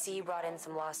 I see you brought in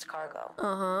some lost cargo.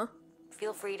 Uh-huh.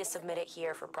 Feel free to submit it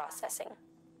here for processing.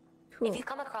 Cool. If you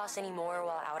come across any more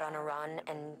while out on a run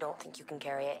and don't think you can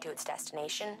carry it to its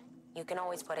destination, you can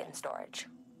always put it in storage.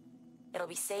 It'll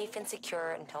be safe and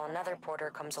secure until another porter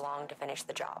comes along to finish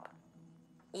the job.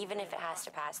 Even if it has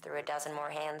to pass through a dozen more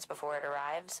hands before it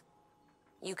arrives,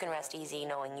 you can rest easy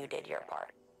knowing you did your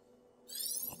part.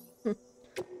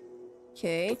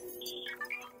 Okay.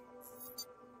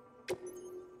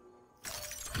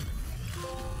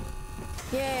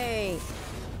 Yay!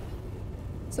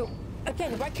 So,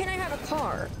 again, why can't I have a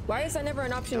car? Why is that never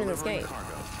an option in this game?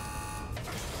 Cargo.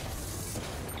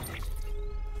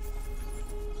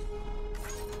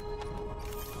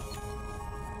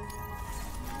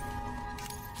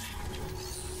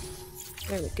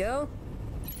 There we go.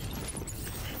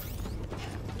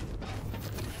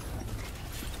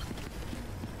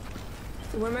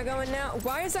 So where am I going now?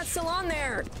 Why is that still on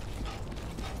there?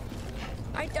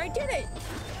 I did it!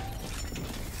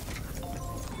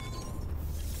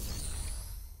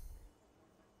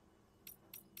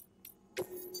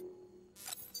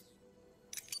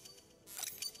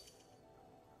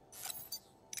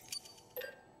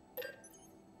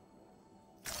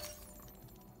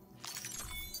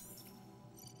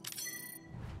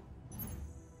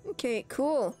 Okay,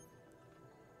 cool.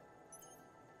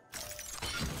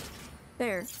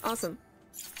 There, awesome.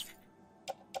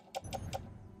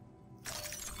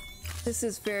 This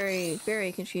is very,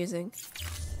 very confusing.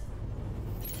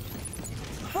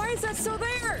 Why is that still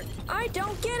there? I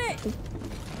don't get it!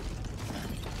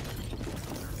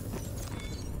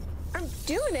 I'm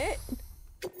doing it!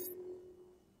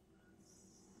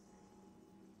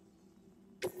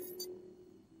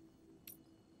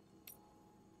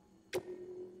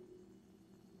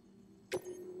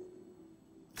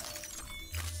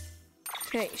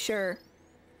 Okay, sure.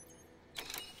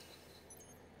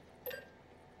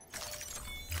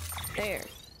 There.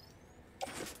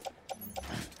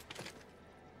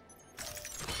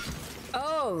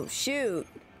 Oh, shoot.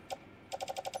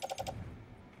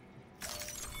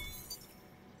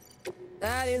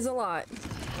 That is a lot.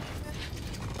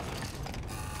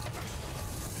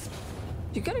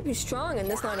 You gotta be strong in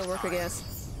this line of work, I guess.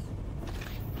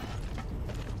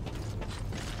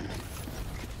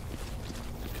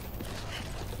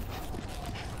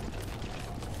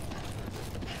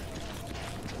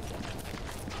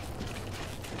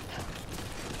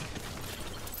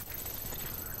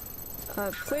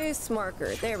 Place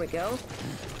marker. There we go.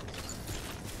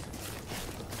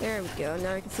 There we go.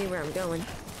 Now I can see where I'm going.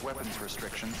 Weapons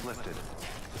restrictions lifted.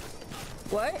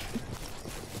 What?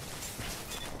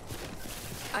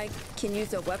 I can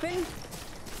use a weapon?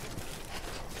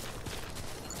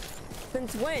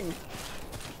 Since when?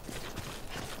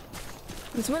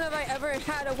 Since when have I ever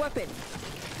had a weapon?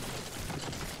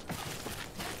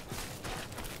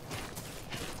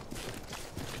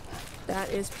 That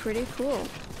is pretty cool.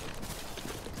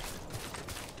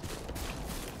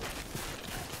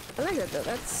 I like that though.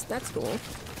 That's cool.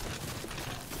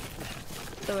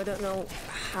 Though I don't know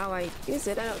how I use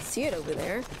it. I don't see it over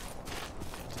there.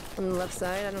 On the left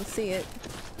side, I don't see it.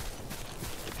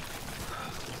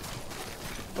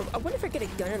 I wonder if I get a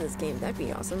gun in this game. That'd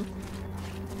be awesome.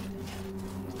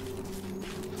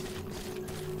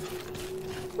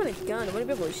 I want a gun. I want to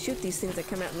be able to shoot these things that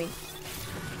come at me.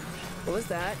 What was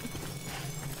that?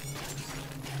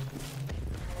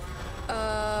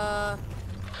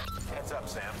 Heads up,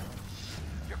 Sam.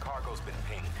 Your cargo's been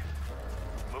pinged.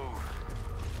 Move.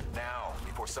 Now,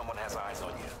 before someone has eyes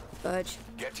on you. Fudge.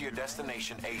 Get to your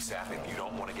destination ASAP if you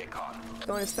don't want to get caught.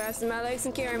 Going as fast as my legs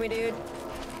can carry me, dude.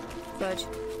 Fudge.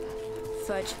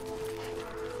 Fudge.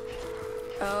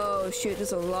 Oh, shoot.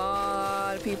 There's a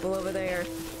lot of people over there.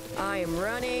 I am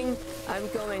running. I'm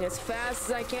going as fast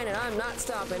as I can, and I'm not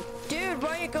stopping. Dude,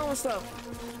 why are you going slow?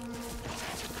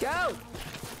 Go!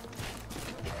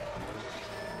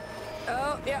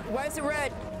 Oh, yeah. Why is it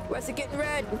red? Why is it getting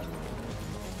red?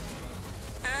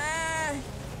 Ah!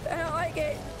 I don't like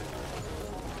it.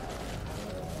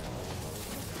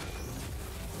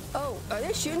 Oh, are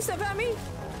they shooting stuff at me?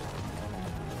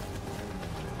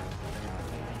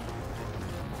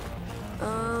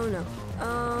 Oh, no.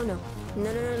 Oh, no.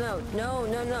 No, no, no, no. No,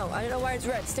 no, no. I don't know why it's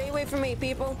red. Stay away from me,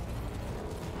 people.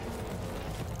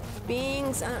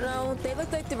 Beings, I don't know. They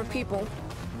look like they were people.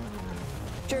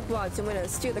 Jerkwads, I'm gonna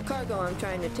steal the cargo I'm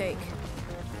trying to take.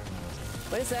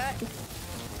 What is that?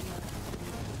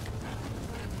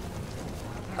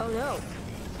 Oh, no.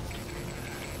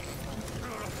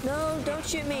 No, don't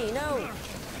shoot me. No.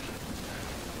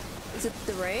 Is it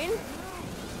the rain?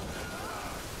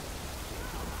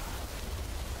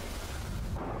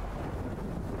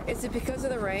 Is it because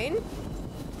of the rain?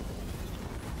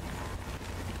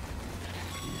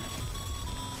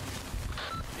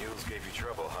 Mules gave you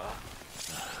trouble, huh?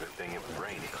 Good thing it was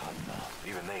raining.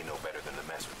 Even they know better than to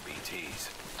mess with BTs.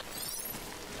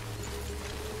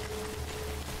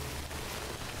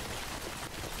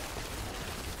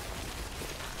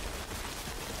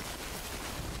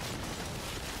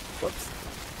 Whoops.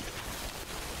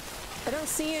 I don't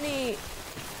see any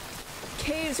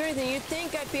caves or anything. You'd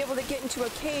think I'd be able to get into a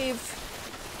cave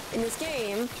in this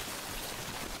game.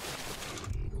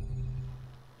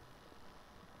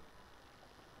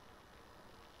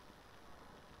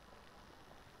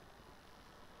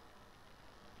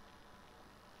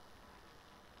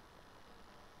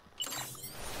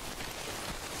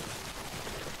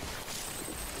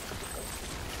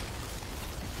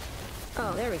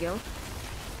 Oh, there we go.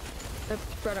 That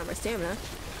brought out my stamina.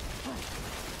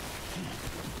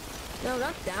 No,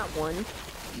 not that one.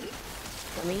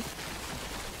 Dummy.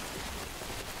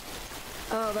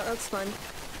 Oh, that looks fun.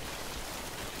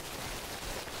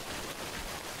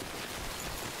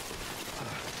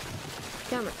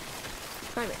 Come on.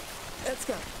 Climb it. Let's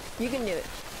go. You can do it.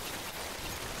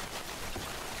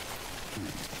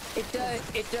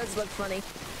 It does look funny.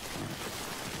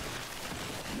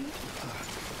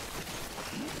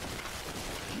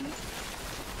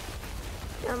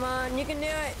 Come on, you can do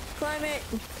it. Climb it.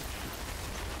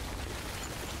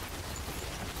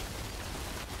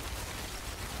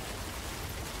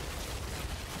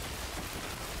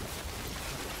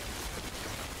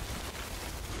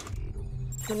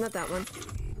 Not that one.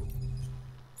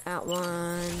 That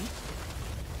one.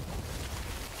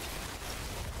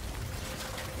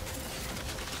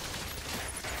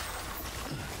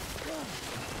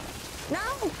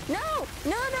 No! No!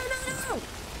 No, no, no, no!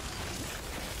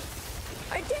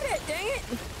 I did it! Dang it!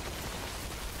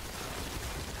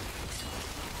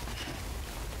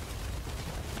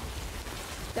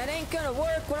 That ain't gonna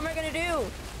work. What am I gonna do?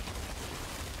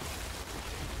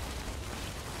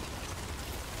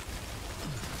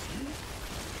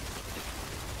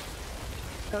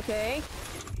 Okay.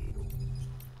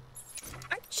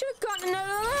 I should have gotten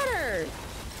another ladder.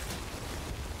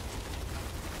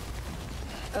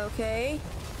 Okay.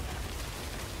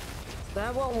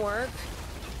 That won't work.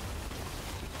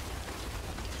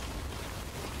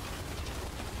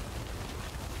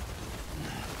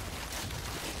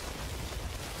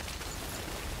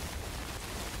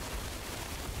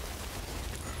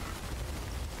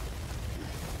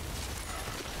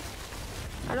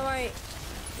 How do I...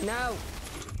 No.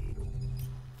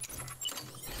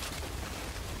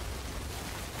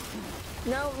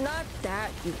 No, not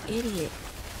that, you idiot.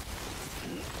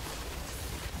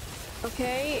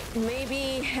 Okay,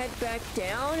 maybe head back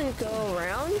down and go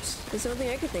around? There's something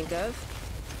I could think of.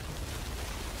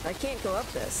 I can't go up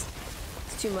this.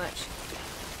 It's too much.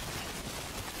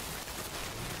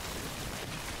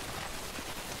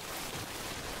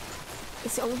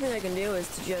 It's the only thing I can do is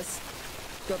to just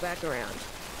go back around.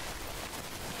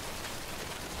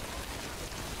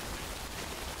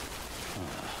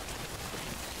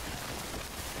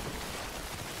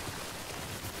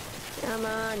 Come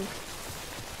on.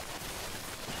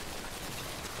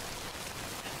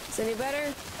 Is it any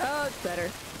better? Oh, it's better.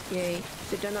 Yay.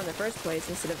 Should have done that in the first place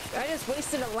instead of... I just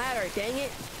wasted a ladder, dang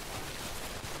it.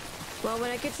 Well, when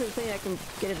I get to the thing, I can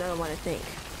get another one, I think.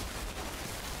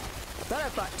 I thought I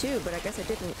fought two, but I guess I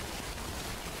didn't.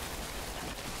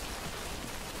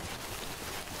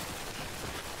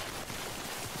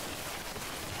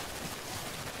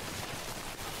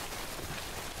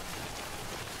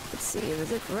 Let's see,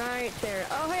 is it right there?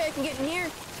 Oh, hey, I can get in here.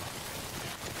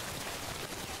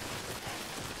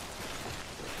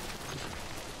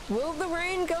 Will the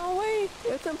rain go away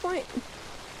at some point?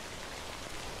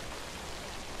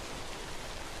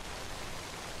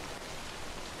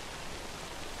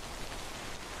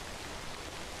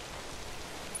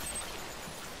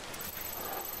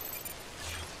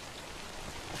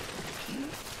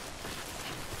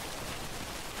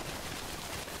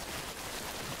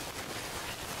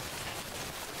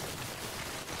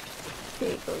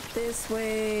 Okay, go this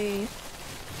way.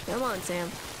 Come on,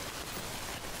 Sam.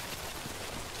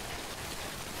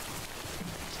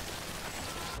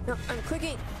 No, I'm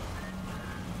clicking.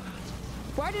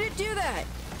 Why did it do that?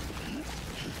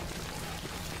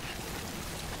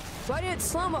 Why did it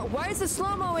slow-mo? Why is it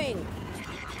slow-moing?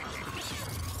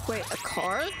 Wait, a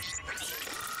car?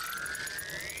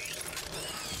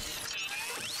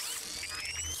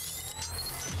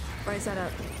 Why is that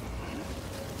up?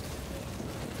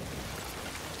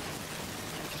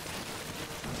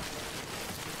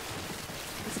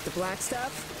 Is it the black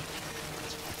stuff?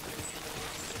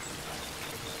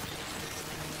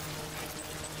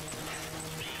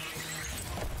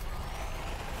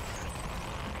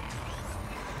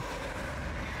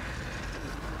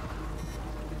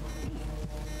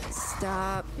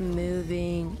 Stop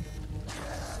moving.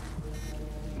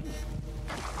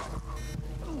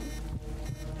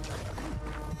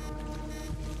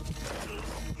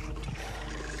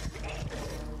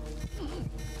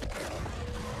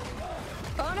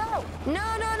 Oh no!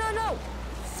 No, no, no, no!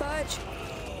 Fudge.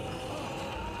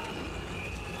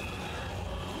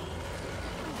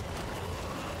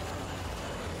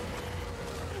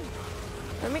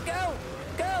 Let me go!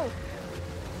 Go!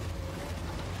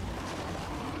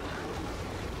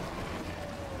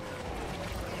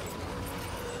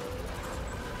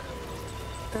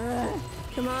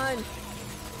 Come on.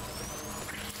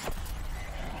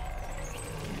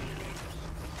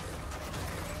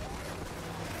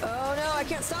 Oh no, I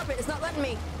can't stop it. It's not letting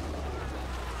me.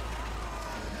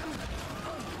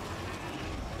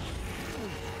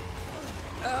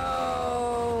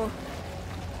 Oh.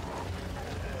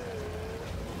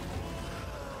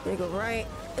 They go right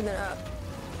and then up.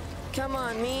 Come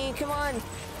on, me. Come on.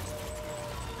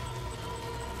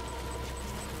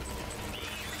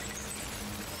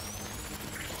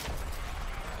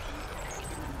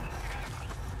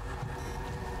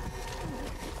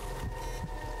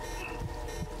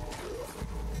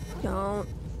 Don't.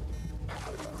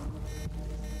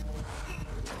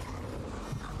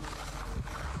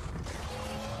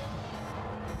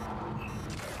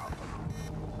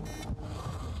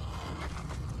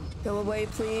 Go away,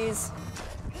 please.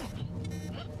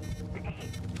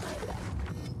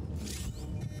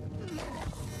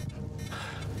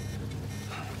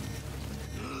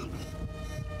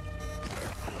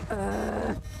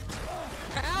 Ow!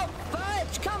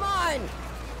 Fudge! Come on!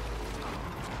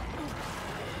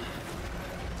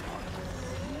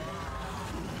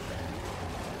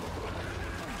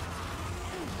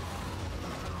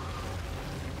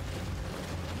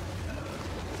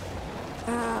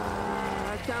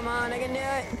 Come on, I can do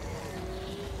it.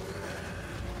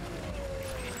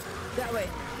 That way.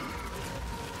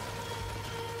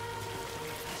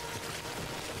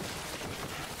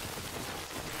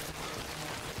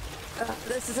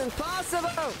 This is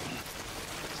impossible.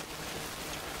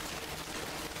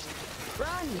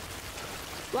 Run!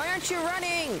 Why aren't you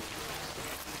running?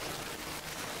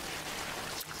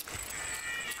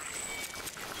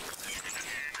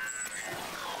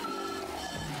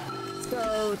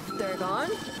 So they're gone?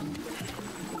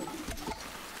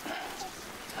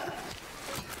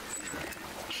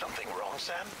 Something wrong,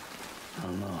 Sam? I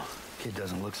don't know. Kid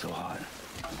doesn't look so hot.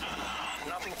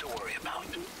 Nothing to worry about.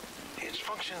 Its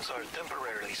functions are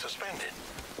temporarily suspended,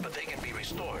 but they can be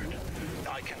restored.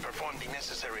 I can perform the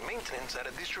necessary maintenance at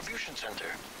a distribution center.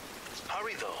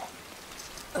 Hurry, though.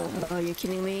 Are you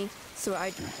kidding me? So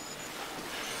I...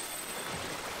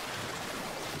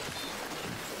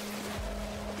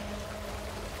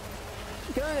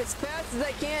 Going as fast as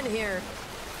I can here.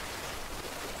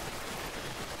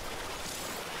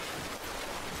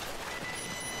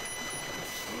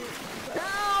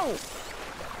 No!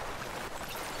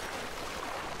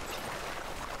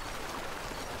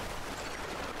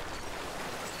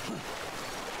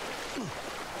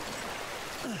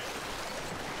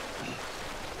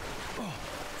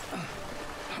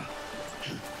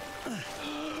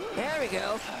 There we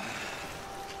go.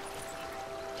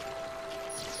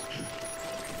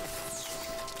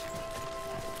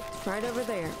 Right over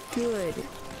there. Good.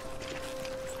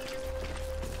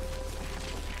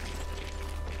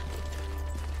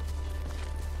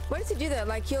 Why does he do that?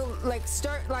 Like he'll like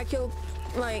start like he'll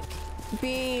like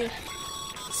be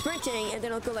sprinting and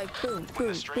then he'll go like boom, boom,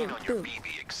 The strain boom, on your boom.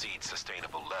 BB exceeds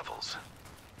sustainable levels.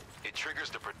 It triggers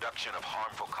the production of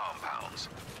harmful compounds,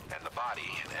 and the body,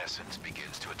 in essence,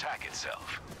 begins to attack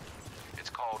itself. It's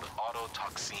called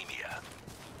autotoxemia.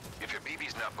 If your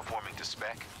BB's not performing to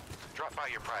spec, drop by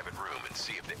your private room and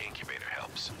see if the incubator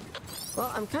helps.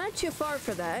 Well, I'm kind of too far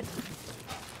for that.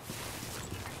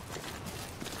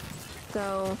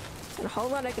 So, not a whole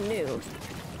lot I can do.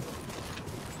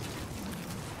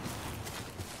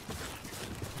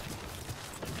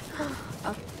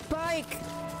 A bike!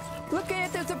 Look at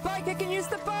it, there's a bike! I can use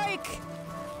the bike!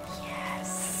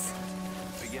 Yes!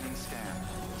 Beginning scan.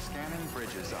 Scanning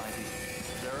bridges ID.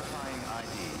 Verifying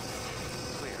IDs.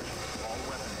 Clear. All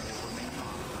weapons will remain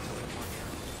on until clear.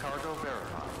 Cargo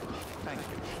verified. Thank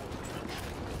you.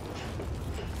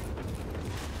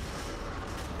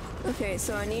 Okay,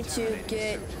 so I need to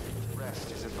get...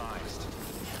 Rest is advised.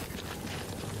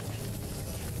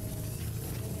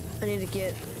 I need to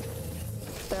get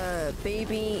the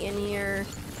baby in here.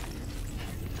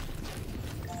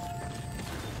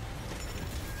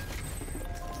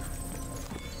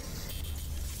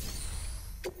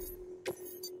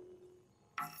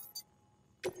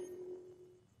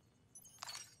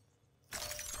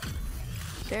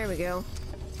 There we go.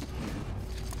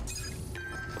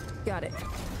 Got it.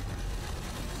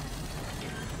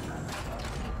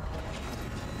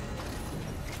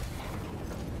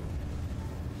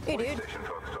 Hey, dude. Station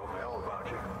folks told me all about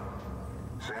you.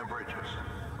 Sam Bridges,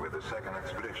 with the 2nd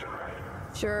Expedition, right?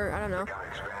 Sure, I don't know. The guy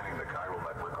expanding the chiral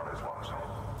network on his lonesome.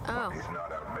 Oh. He's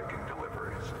not out making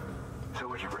deliveries. So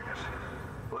what'd you bring us?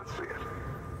 Let's see it.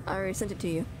 I already sent it to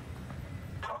you.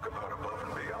 Talk about above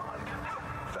and beyond.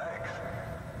 Thanks.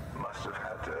 Must have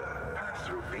had to pass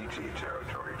through BT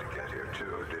territory to get here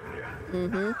too, didn't you?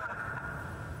 Mm-hmm.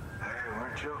 They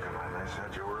weren't joking when they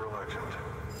said you were a legend.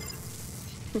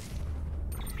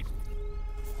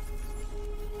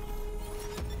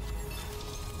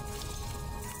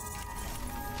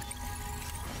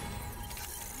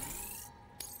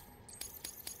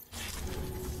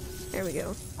 There we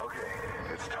go. Okay,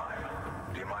 it's time.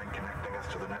 Do you mind connecting us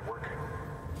to the network?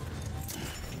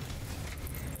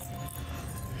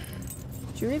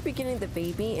 Should we be getting the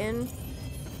baby in?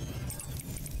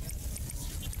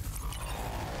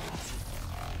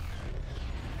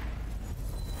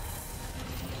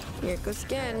 Here it goes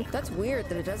again. That's weird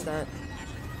that it does that.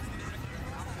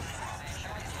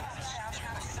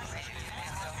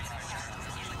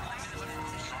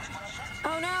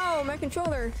 Oh no, my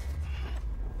controller.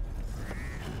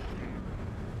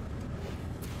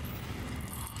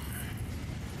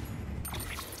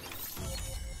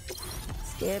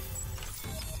 Skip.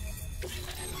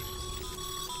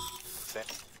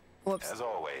 Whoops. As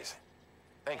always,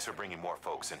 thanks for bringing more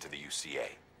folks into the UCA.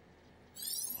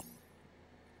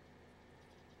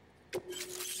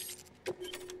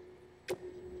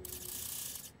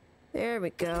 There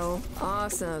we go.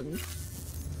 Awesome.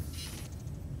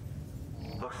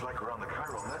 Looks like we're on the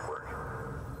chiral network.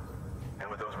 And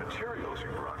with those materials you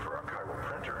brought for our chiral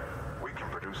printer, we can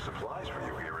produce supplies for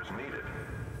you here as needed.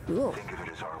 Cool. Think of it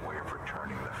as our way of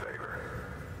returning the favor.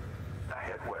 Now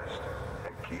head west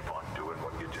and keep on doing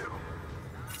what you do.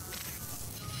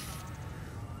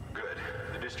 Good.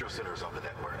 The distro center's on the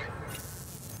network.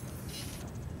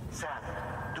 Sam,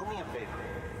 do me a favor.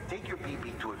 Take your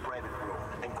BB to a private room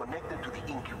and connect it to the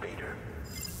incubator.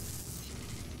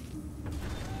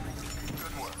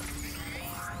 Good work.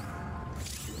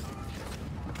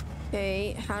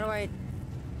 Okay, how do I...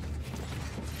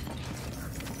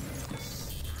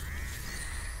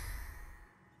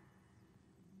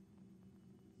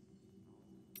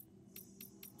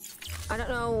 I don't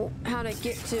know how to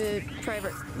get to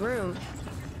private room.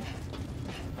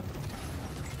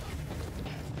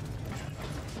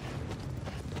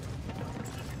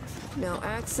 No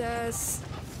access.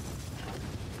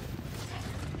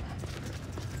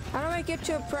 I get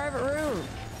to a private room?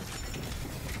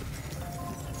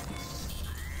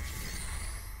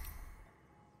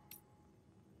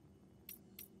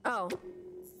 Oh.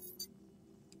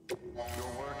 Your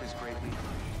work is greatly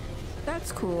appreciated.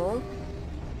 That's cool.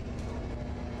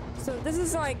 So this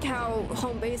is like how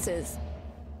home base is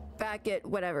back at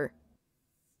whatever.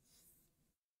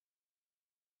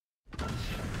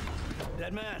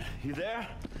 Dead man, you there?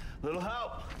 Little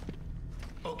help.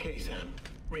 Okay, Sam.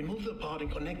 Remove the pod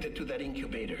and connect it to that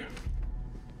incubator.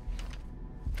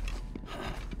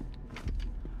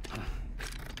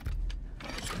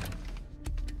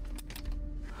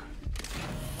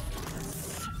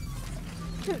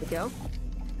 There we go.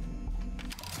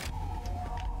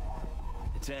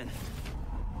 It's in.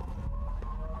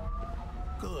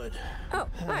 Good. Oh,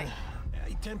 hi.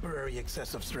 A temporary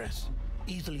excess of stress.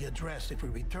 Easily addressed if we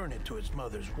return it to its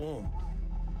mother's womb.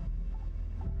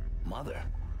 Mother?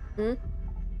 Hmm?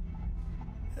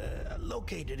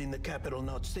 Located in the capital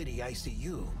Knot City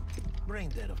ICU. Brain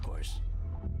dead, of course.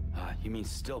 You mean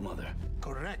still mother?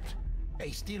 Correct. A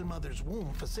still mother's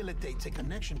womb facilitates a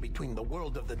connection between the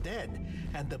world of the dead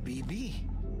and the BB.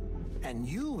 And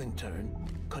you, in turn,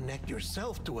 connect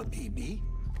yourself to a BB,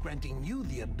 granting you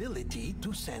the ability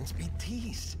to sense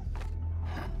BTs.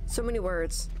 So many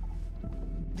words.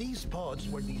 These pods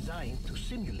were designed to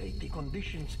simulate the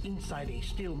conditions inside a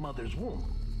still mother's womb.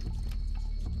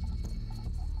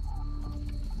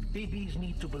 BBs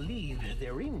need to believe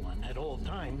they're in one at all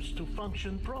times to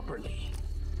function properly.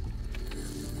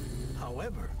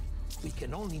 However, we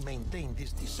can only maintain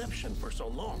this deception for so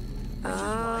long, which is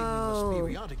why we must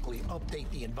periodically update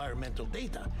the environmental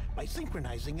data by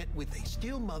synchronizing it with a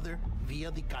still mother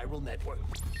via the chiral network.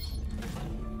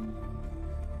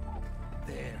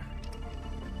 There.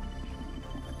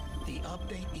 The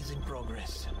update is in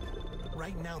progress.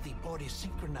 Right now, the pod is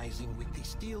synchronizing with the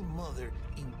still mother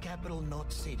in capital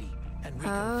Knot City and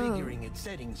reconfiguring its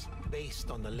settings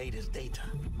based on the latest data.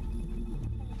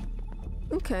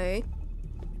 Okay.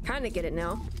 Kinda get it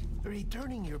now.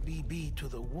 Returning your BB to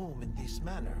the womb in this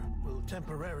manner will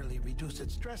temporarily reduce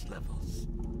its stress levels.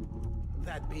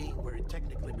 That being where it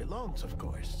technically belongs, of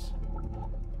course.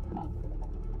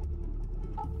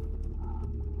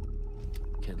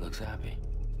 Kid looks happy.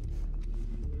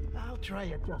 I'll try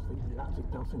adjusting the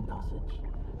oxytocin dosage.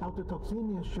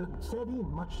 Autotoxemia should set in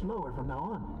much slower from now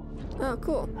on. Oh,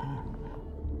 cool.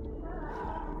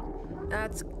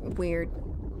 That's weird.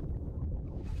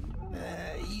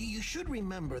 You should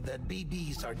remember that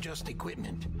BBs are just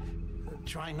equipment.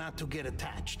 Try not to get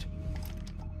attached.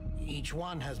 Each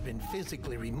one has been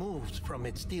physically removed from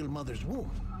its still mother's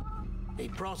womb. A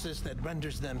process that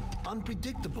renders them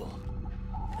unpredictable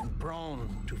and prone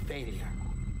to failure.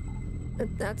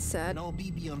 That's sad. No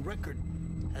BB on record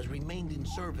has remained in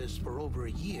service for over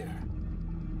a year.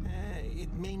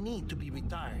 It may need to be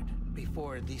retired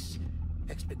before this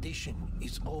expedition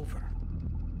is over.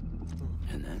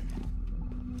 And then?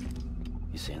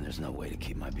 You saying there's no way to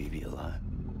keep my BB alive?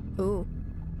 Ooh.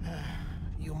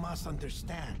 You must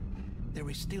understand, there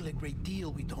is still a great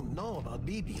deal we don't know about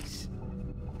BBs.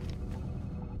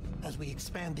 As we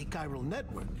expand the chiral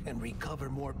network and recover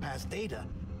more past data,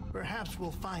 perhaps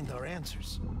we'll find our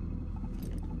answers.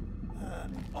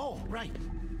 Oh, right.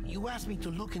 You asked me to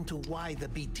look into why the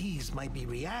BTs might be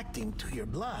reacting to your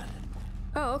blood.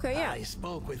 Oh, okay, yeah. I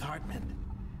spoke with Hartman.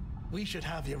 We should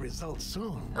have your results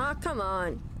soon. Ah, come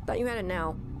on. Thought you had it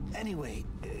now. Anyway,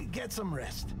 get some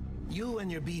rest. You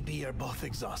and your BB are both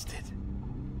exhausted.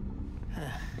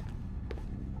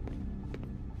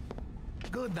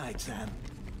 Good night, Sam.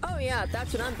 Oh yeah,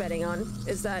 that's what I'm betting on.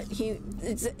 Is that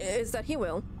he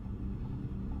will.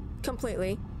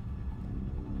 Completely.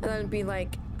 And then be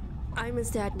like, I'm his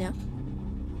dad now.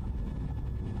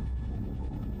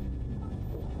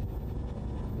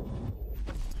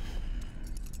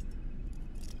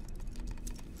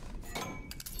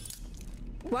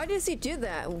 Why does he do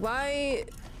that? Why?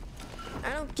 I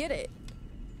don't get it.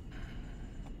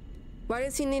 Why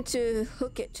does he need to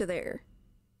hook it to there?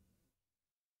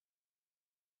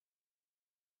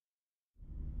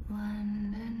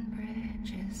 London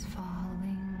Bridge is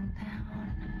falling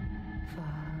down,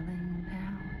 falling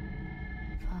down,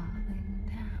 falling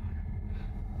down.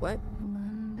 What?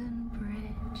 London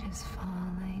Bridge is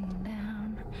falling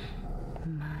down,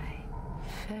 my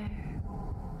fair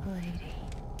lady.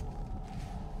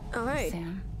 Oh, hey.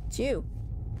 Sam? It's you.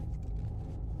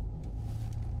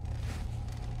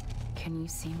 Can you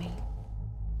see me?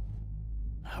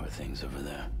 How are things over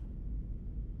there?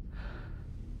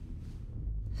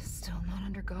 Still not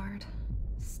under guard.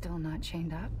 Still not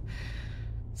chained up.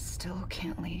 Still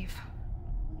can't leave.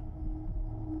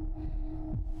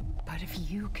 But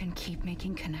if you can keep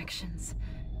making connections,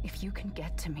 if you can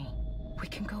get to me, we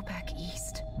can go back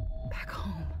east, back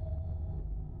home.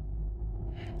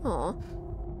 Aw.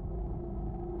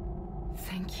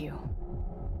 Thank you.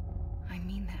 I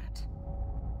mean that.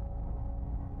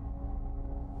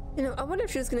 You know, I wonder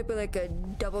if she's gonna be like a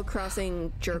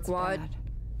double-crossing jerkwad.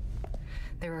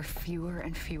 There are fewer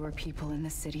and fewer people in the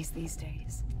cities these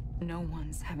days. No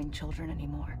one's having children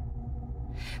anymore.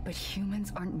 But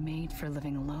humans aren't made for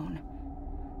living alone.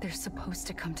 They're supposed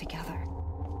to come together,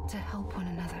 to help one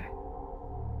another.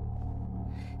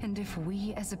 And if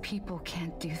we as a people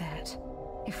can't do that,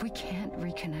 if we can't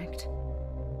reconnect,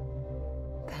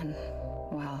 then,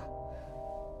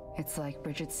 well, it's like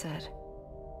Bridget said,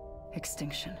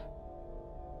 extinction.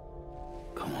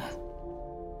 Come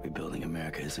on. Rebuilding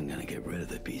America isn't gonna get rid of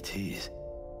the BTs.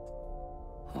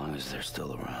 As long as they're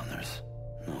still around, there's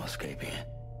no escaping it.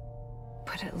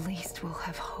 But at least we'll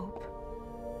have hope.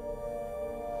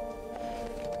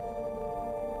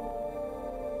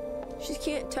 She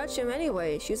can't touch him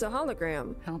anyway. She's a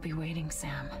hologram. I'll be waiting,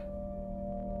 Sam.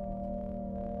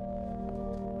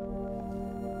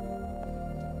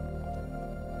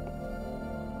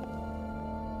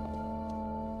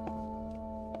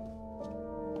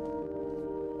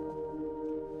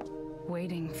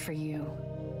 Waiting for you.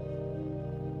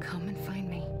 Come and find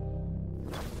me.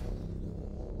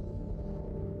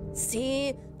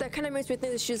 See? That kind of makes me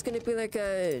think that she's gonna be like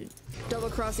a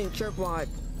double-crossing jerkwad.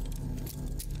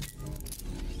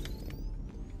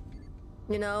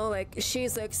 You know, like,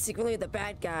 she's like secretly the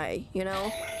bad guy, you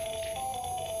know?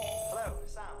 Hello,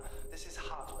 Sam. This is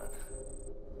Hartman.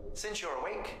 Since you're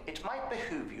awake, it might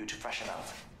behoove you to freshen up.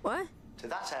 What? To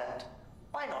that end,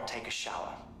 why not take a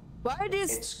shower? Why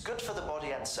does... It's good for the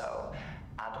body and soul,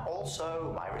 and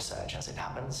also my research as it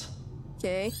happens.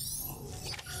 Okay.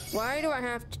 Why do I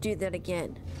have to do that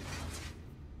again?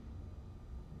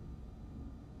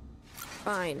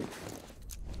 Fine.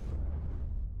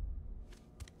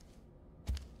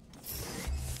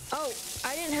 Oh,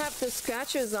 I didn't have the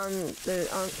scratches on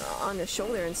the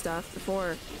shoulder and stuff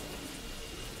before.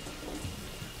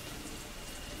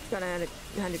 But I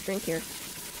had a drink here.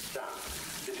 Sam,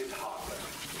 this is Hartman.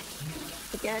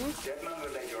 Again? Deadman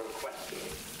relayed your request to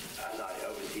me, as I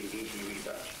oversee BT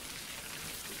research.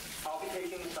 I'll be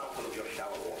taking a sample of your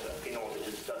shower water in order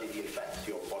to study the effects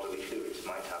your bodily fluids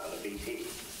might have on a BT.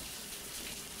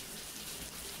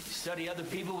 Study other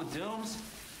people with dooms?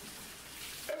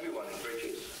 Everyone in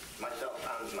Bridges, myself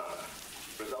and Mama.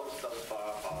 Results thus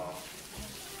far are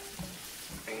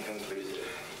inconclusive.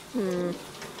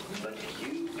 But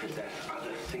you possess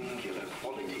other singular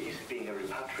qualities, being a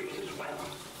repatriate as well.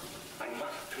 I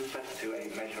must confess to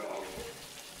a measure of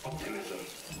optimism.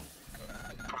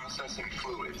 Processing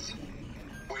fluids.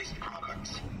 Waste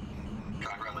products.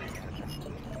 Drilling.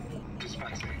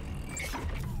 Dispensing.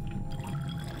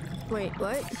 Wait,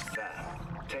 what? There.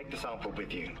 Take the sample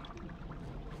with you.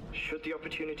 Should the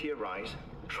opportunity arise,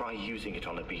 try using it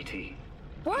on a BT.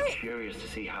 What? I'm curious to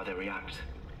see how they react.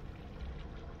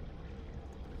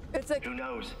 It's like... Who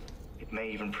knows? It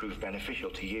may even prove beneficial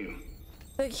to you.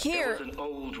 Like here... There was an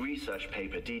old research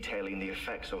paper detailing the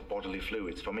effects of bodily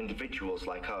fluids from individuals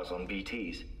like us on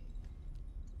BTs.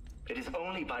 It is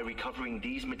only by recovering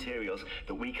these materials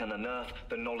that we can unearth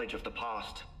the knowledge of the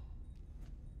past.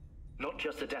 Not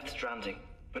just the Death Stranding,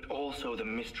 but also the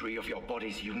mystery of your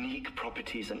body's unique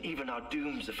properties and even our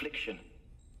doom's affliction.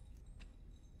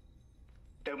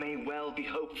 There may well be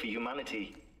hope for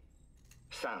humanity.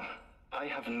 Sam, I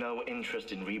have no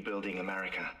interest in rebuilding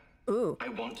America. Ooh. I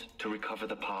want to recover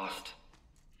the past.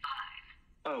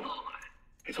 5, 4,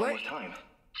 it's what? Almost time. 2,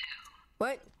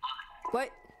 what? What?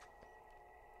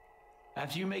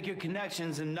 After you make your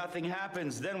connections and nothing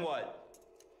happens, then what?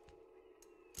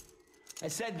 I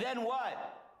said, then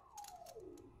what?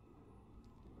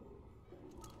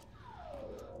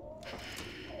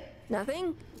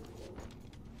 Nothing?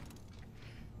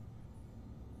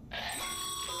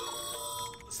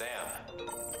 Sam,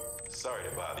 sorry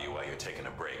to bother you while you're taking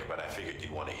a break, but I figured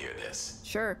you'd want to hear this.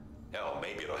 Sure. Hell,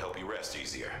 maybe it'll help you rest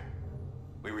easier.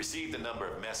 We received a number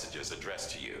of messages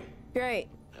addressed to you. Great.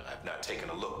 I've not taken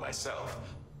a look myself,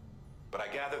 but I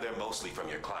gather they're mostly from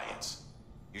your clients.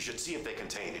 You should see if they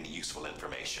contain any useful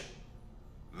information.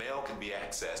 Mail can be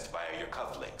accessed via your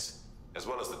cufflinks, as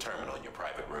well as the terminal in your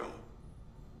private room.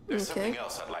 There's something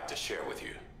else I'd like to share with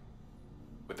you.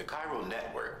 With the Cairo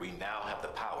network, we now have the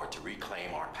power to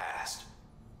reclaim our past.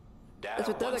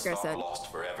 Data once thought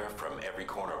lost forever from every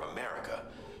corner of America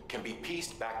can be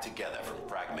pieced back together from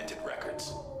fragmented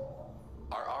records.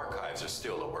 Our archives are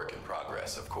still a work in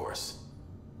progress, of course.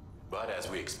 But as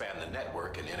we expand the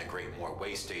network and integrate more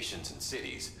way stations and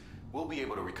cities, we'll be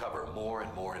able to recover more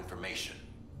and more information.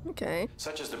 Okay.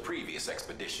 Such as the previous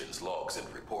expedition's logs and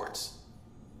reports.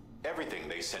 Everything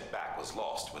they sent back was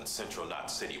lost when Central Knot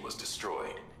City was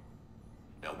destroyed.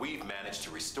 Now, we've managed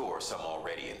to restore some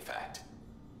already, in fact.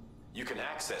 You can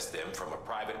access them from a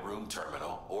private room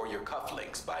terminal or your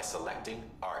cufflinks by selecting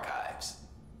Archives.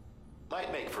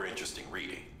 Might make for interesting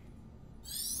reading.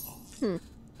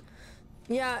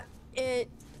 Yeah, it,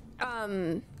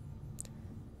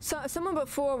 so someone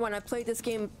before, when I played this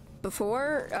game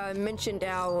before, mentioned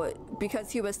how,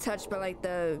 because he was touched by, like,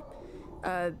 the,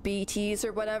 BTs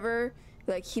or whatever,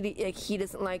 like, he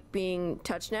doesn't like being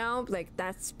touched now, like,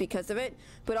 that's because of it.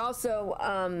 But also,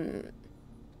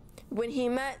 when he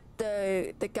met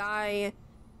the guy,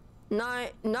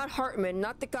 not Hartman,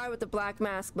 not the guy with the black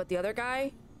mask, but the other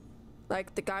guy,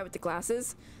 like the guy with the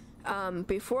glasses,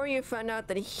 before you found out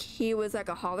that he was like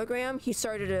a hologram, he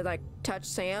started to like touch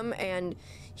Sam, and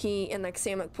like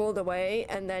Sam like pulled away,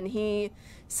 and then he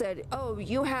said, "Oh,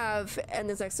 you have," and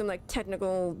there's like some like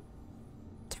technical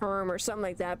term or something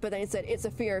like that, but then he said it's a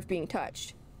fear of being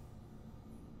touched.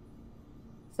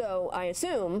 So I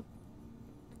assume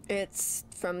it's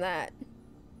from that.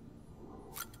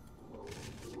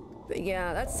 But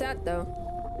yeah, that's sad though.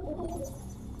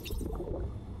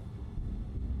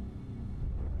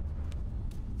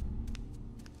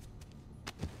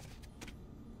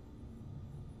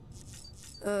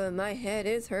 My head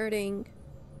is hurting.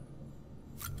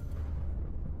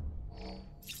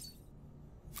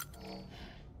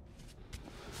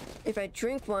 If I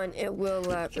drink one, it will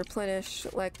replenish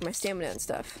like my stamina and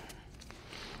stuff.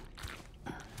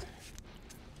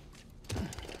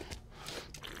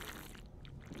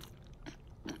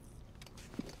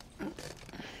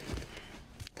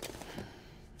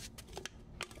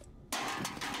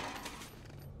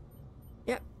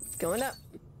 Yep, going up.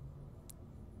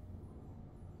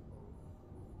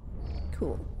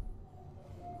 Cool.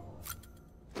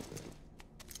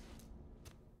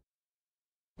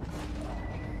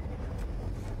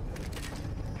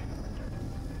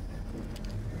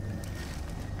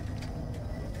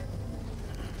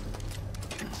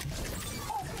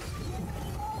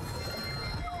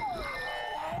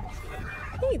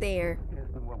 Hey there.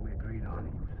 Isn't what we agreed on.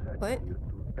 You said what? You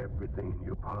do everything in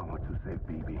your power to save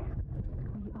BB.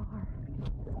 We are.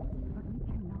 But we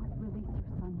cannot release your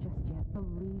son just yet.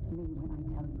 Believe me when I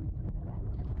tell you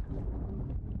it's for the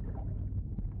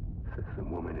best. Says the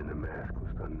woman in the mask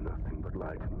who's done nothing but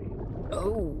lie to me.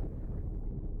 Oh.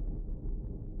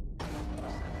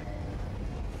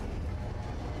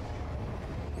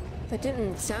 That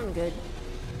didn't sound good.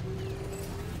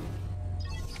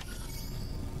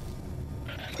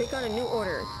 Take on a new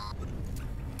order.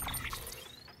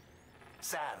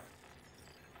 Sam,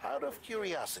 out of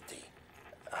curiosity,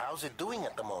 how's it doing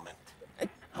at the moment?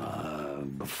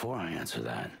 Before I answer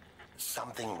that,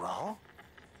 Something wrong?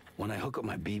 when I hook up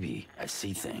my BB, I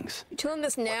see things. You telling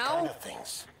this now? What kind of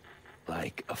things?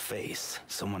 Like a face,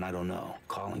 someone I don't know,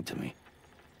 calling to me.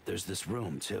 There's this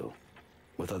room, too,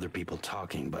 with other people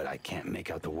talking, but I can't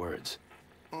make out the words.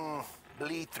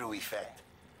 Bleed-through effect.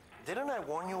 Didn't I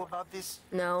warn you about this?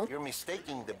 No. You're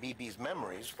mistaking the BB's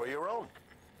memories for your own.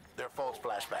 They're false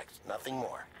flashbacks, nothing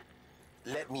more.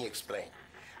 Let me explain.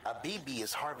 A BB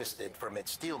is harvested from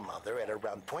its steel mother at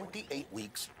around 28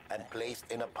 weeks and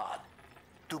placed in a pod.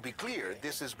 To be clear,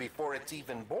 this is before it's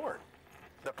even born.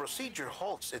 The procedure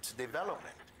halts its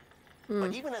development.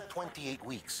 But even at 28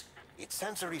 weeks, its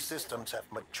sensory systems have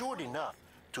matured enough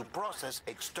to process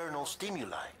external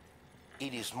stimuli.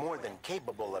 It is more than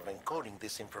capable of encoding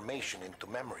this information into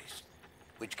memories,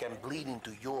 which can bleed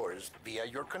into yours via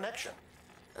your connection.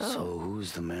 So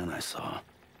who's the man I saw?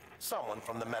 Someone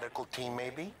from the medical team,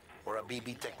 maybe? Or a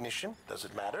BB technician? Does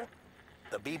it matter?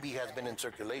 The BB has been in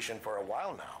circulation for a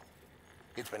while now.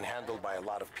 It's been handled by a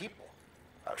lot of people.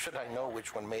 How should I know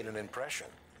which one made an impression?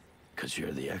 'Cause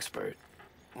you're the expert.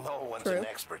 No one's True. an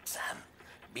expert, Sam.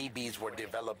 BBs were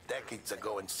developed decades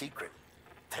ago in secret.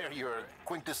 They're your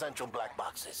quintessential black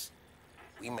boxes.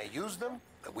 We may use them,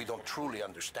 but we don't truly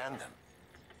understand them.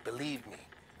 Believe me,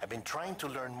 I've been trying to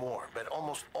learn more, but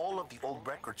almost all of the old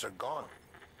records are gone.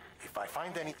 If I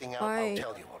find anything out, I'll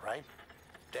tell you, all right?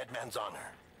 Dead man's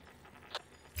honor.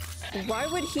 Why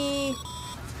would he...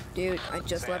 Dude, I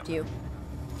just Sam, left you.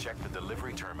 Check the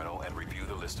delivery terminal and review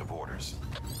the list of orders.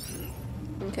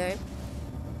 Okay.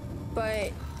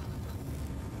 But...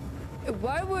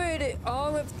 why would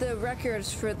all of the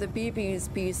records for the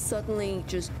BBs be suddenly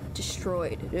just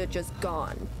destroyed? They're just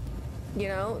gone. You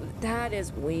know? That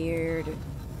is weird.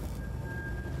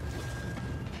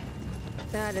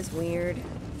 That is weird.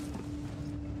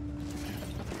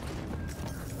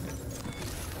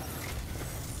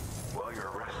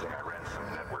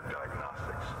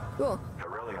 Cool.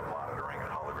 Beryllium monitoring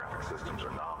and holographic systems are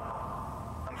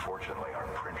nominal. Unfortunately, our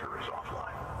printer is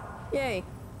offline. Yay.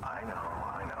 I know.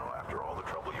 After all the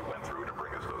trouble you went through to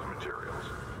bring us those materials.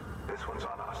 This one's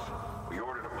on us. We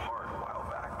ordered a part a while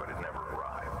back, but it never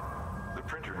arrived. The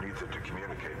printer needs it to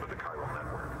communicate with the chiral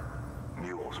network.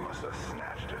 Mules must have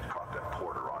snatched it, caught that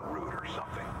porter en route or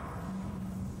something.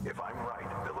 If I'm right,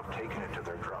 they'll have taken it to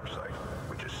their drop site,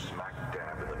 which is smack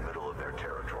dab in the middle of their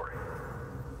territory.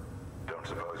 Don't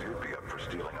suppose you'd be up for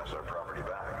stealing us our property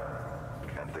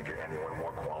back? Can't think of anyone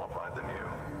more qualified than you.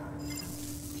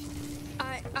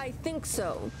 I think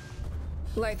so.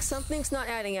 Like, something's not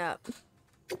adding up.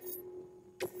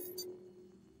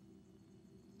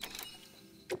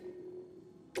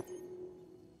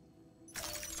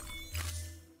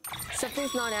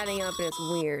 Something's not adding up and it's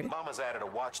weird. Mama's added a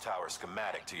watchtower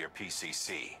schematic to your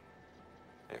PCC.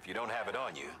 If you don't have it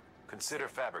on you, consider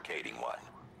fabricating one.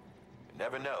 You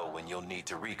never know when you'll need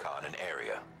to recon an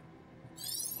area.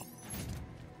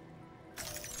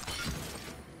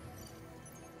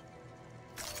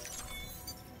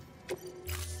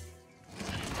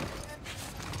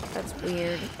 That's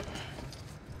weird.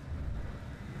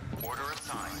 Order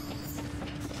assigned.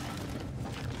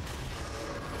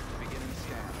 Beginning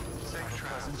scan. Safe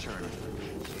present journey.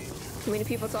 Too many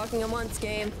people talking at once,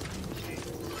 game.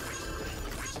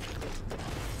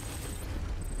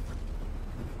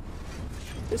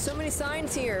 There's so many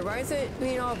signs here. Why is it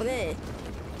being all bleh?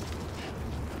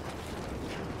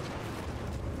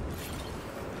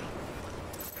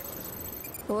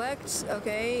 Collect.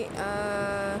 Okay.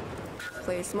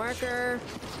 Place marker.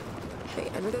 Okay,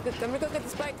 I'm gonna go get the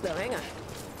spike though. Hang on.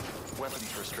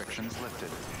 Weapons restrictions lifted.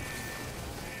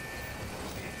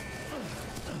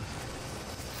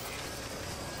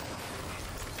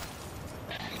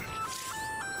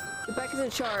 The bike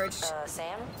isn't charged.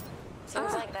 Sam?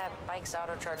 Seems like that bike's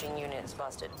auto-charging unit is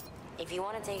busted. If you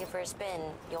want to take it for a spin,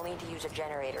 you'll need to use a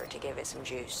generator to give it some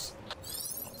juice.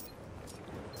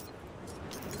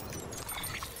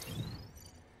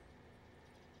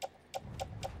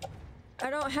 I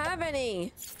don't have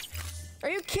any. Are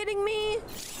you kidding me?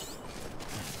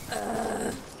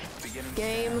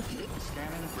 Game.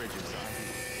 Scanning bridges ID.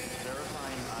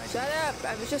 Verifying ID. Shut up!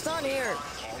 I was just on here. All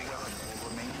weapons will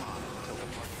remain on until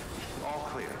the all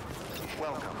clear.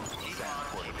 Welcome, Sam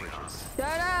for the bridges.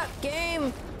 Shut up,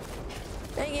 game.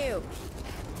 Thank you.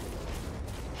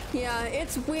 Yeah,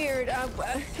 it's weird.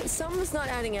 Something's not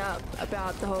adding up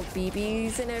about the whole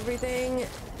BBs and everything.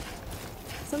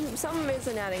 Some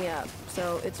isn't adding up,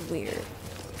 so it's weird.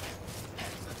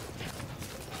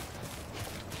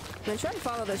 I'm trying to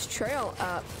follow this trail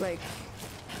up, like,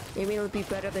 maybe it would be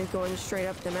better than going straight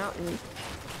up the mountain.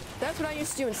 That's what I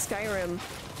used to do in Skyrim.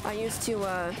 I used to,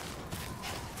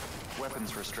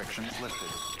 Weapons restrictions lifted.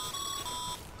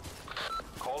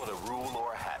 Call it a rule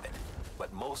or a habit,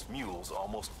 but most mules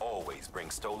almost always bring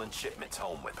stolen shipments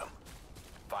home with them.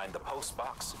 Find the post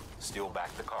box, steal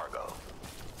back the cargo.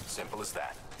 Simple as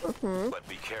that. But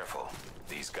be careful.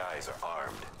 These guys are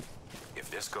armed. If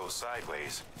this goes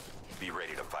sideways, be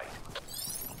ready to fight.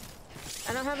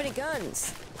 I don't have any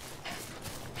guns.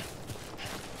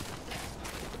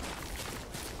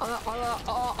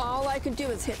 All I can do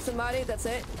is hit somebody, that's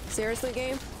it? Seriously,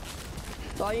 game?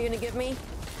 That's all you're gonna give me?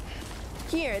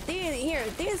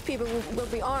 These people will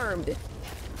be armed.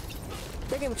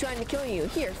 They're gonna be trying to kill you.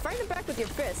 Here, fight them back with your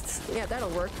fists. Yeah, that'll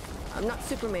work. I'm not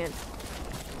Superman.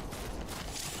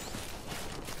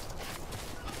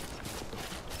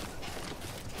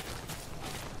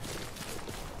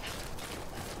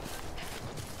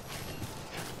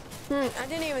 I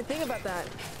didn't even think about that.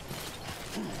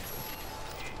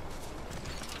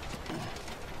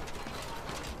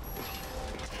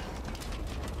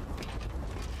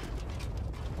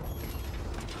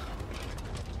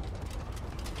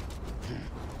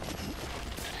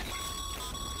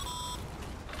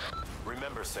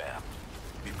 Remember, Sam,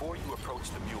 before you approach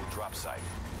the mule drop site,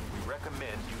 we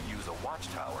recommend you use a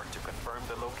watchtower to confirm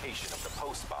the location of the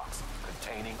post box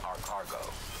containing our cargo.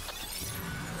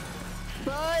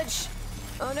 Budge!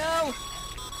 Oh no!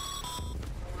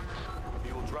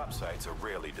 Mule drop sites are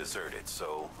rarely deserted,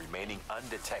 so remaining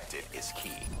undetected is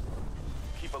key.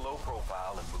 Keep a low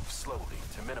profile and move slowly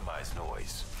to minimize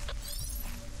noise.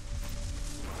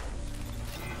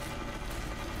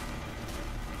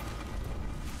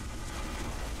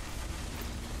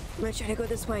 I'm gonna try to go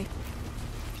this way.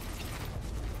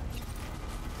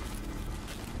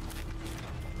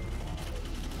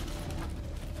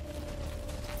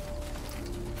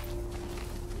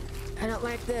 I don't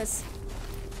like this.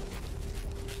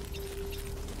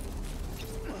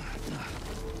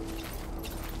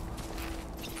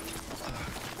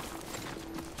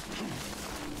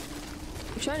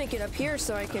 trying to get up here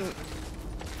so I can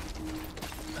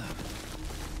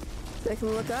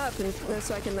look up and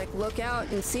so I can like look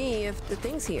out and see if the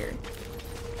thing's here.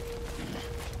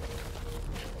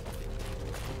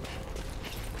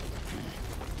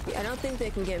 Yeah, I don't think they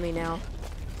can get me now.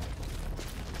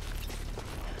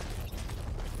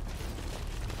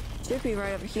 Should be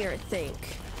right over here, I think.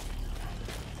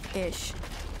 Ish.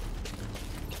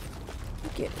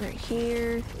 Get right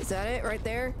here. Is that it? Right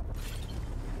there?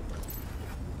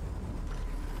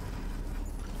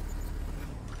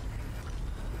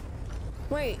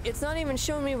 Wait, it's not even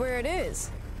showing me where it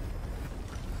is.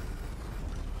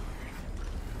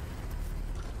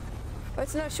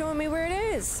 It's not showing me where it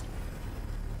is.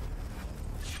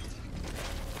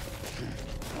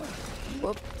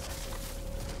 Whoop.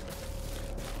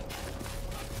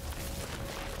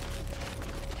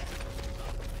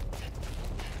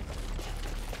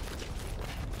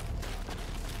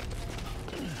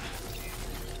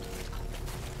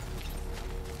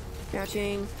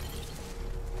 Crouching.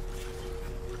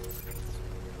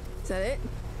 Is that it?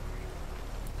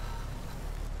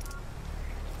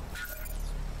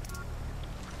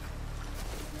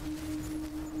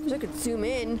 Wish I could zoom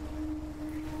in.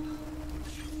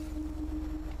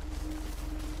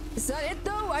 Is that it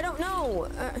though? I don't know.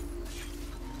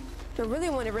 I really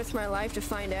want to risk my life to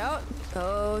find out.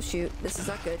 Oh shoot, this is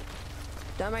not good.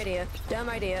 Dumb idea. Dumb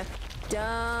idea.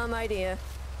 Dumb idea.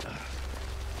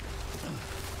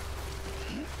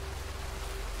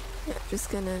 Yeah, just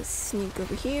gonna sneak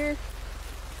over here.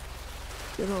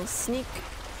 Do a little sneak.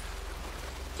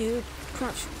 Dude,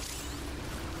 crouch.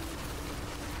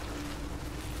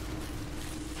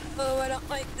 Oh, I don't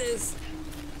like this.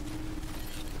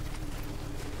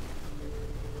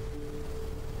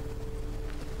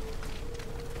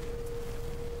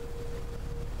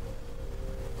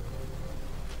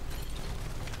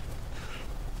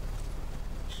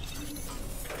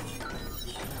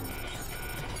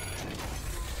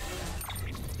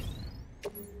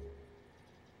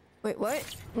 Wait, what?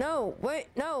 No, wait,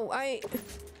 no,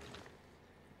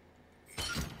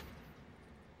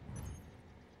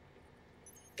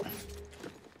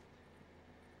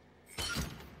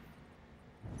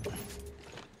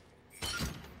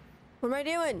 What am I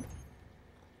doing?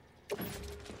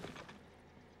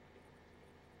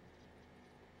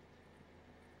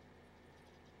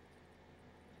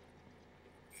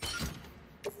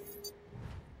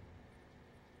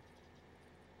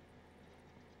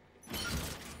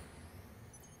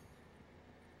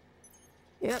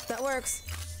 Yep, that works.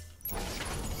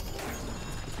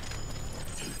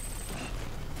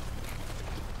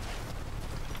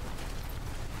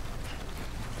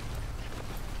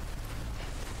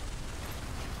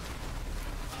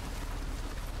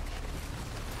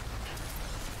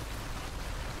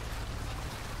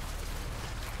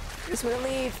 I just want to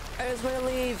leave. I just want to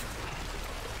leave.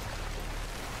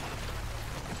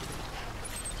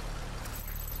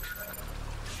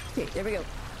 Okay, there we go.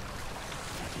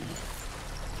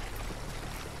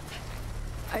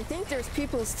 I think there's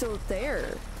people still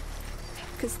there.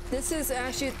 Because this is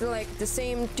actually like the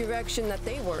same direction that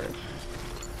they were.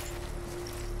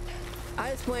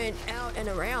 I just went out and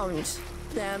around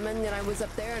them and then I was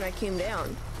up there and I came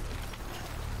down.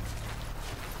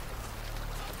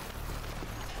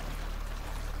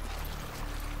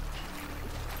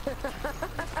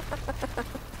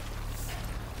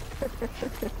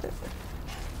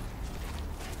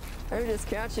 I'm just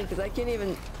crouching because I can't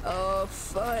even. Oh,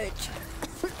 fudge.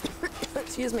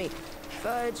 Excuse me.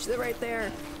 Fudge, they're right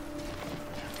there.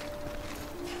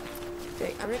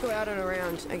 Okay, I'm gonna go out and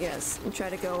around, I guess, and try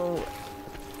to go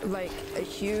like a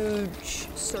huge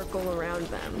circle around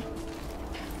them.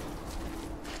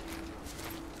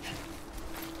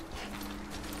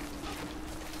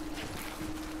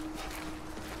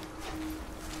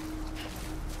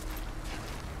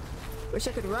 Wish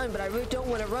I could run, but I really don't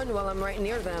want to run while I'm right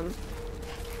near them.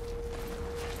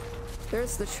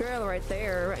 There's the trail right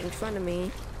there, right in front of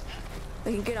me.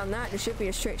 I can get on that and it should be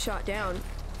a straight shot down.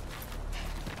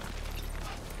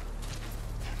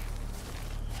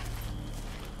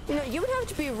 You know, you would have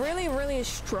to be really, really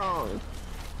strong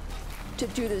to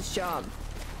do this job.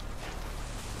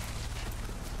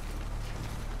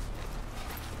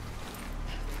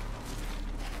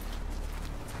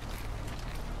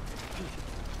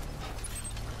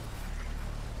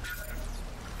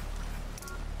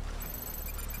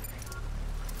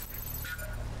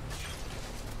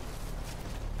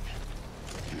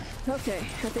 Okay,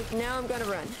 I think now I'm gonna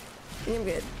run. I think I'm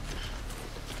good.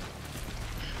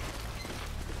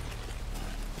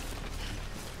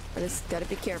 I just gotta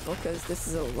be careful because this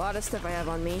is a lot of stuff I have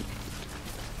on me.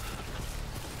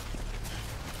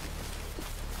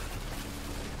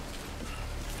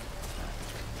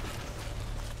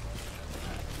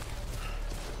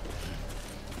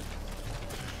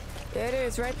 There it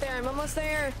is, right there. I'm almost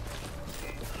there.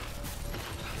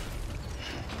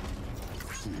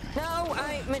 No,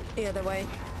 I meant the other way.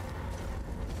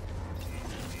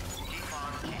 Keep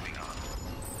on keeping on.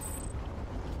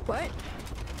 What?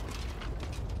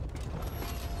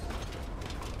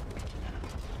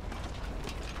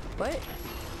 What?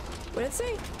 What did it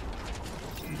say?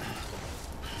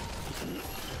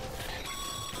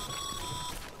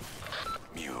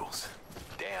 Mules.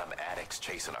 Damn addicts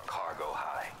chasing a cargo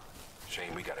high.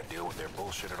 Shame we gotta deal with their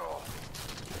bullshit at all.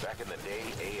 Back in the day,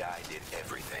 AI did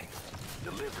everything.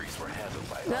 Deliveries were handled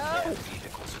by unmanned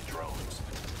vehicles and drones.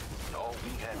 And all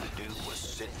we had to do was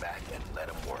sit back and let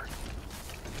them work.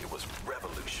 It was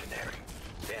revolutionary.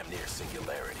 Damn near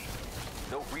singularity.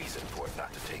 No reason for it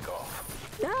not to take off.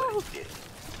 No. But it did.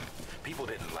 People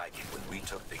didn't like it when we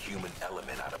took the human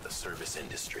element out of the service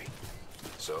industry.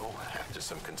 So, after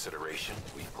some consideration,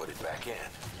 we put it back in.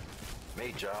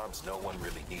 Made jobs no one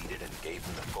really needed and gave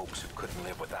them to folks who couldn't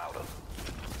live without them.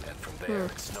 And from there,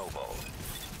 it snowballed.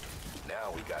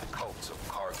 Now we got cults of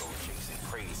cargo chasing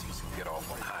crazies who get off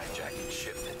on hijacking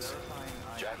shipments.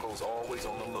 Jackal's always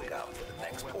on the lookout for the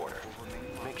next porter.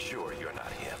 Make sure you're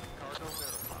not him.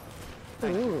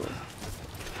 Ooh.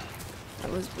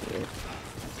 That was weird.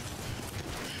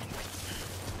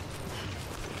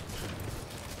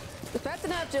 The fact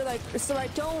that I have to, like, so I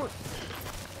don't,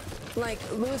 like,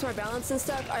 lose my balance and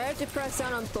stuff, I have to press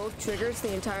down on both triggers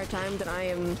the entire time that I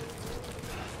am,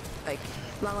 like,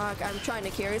 I'm trying to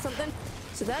carry something.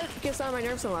 So that gets on my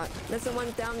nerves a lot. That's the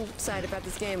one downside about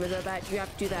this game, is that you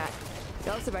have to do that.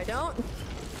 Else, if I don't,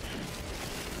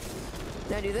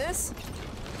 now do this.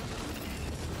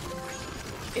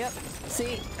 Yep.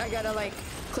 See, I gotta, like,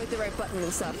 click the right button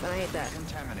and stuff, and I hate that.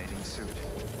 Contaminating suit.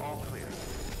 All clear.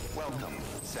 Welcome,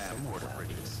 Sam Porter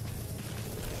Bridges.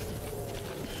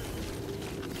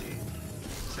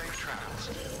 Safe travels.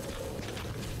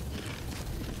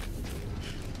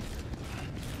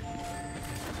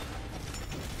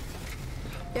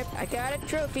 Yep, I got a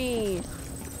trophy.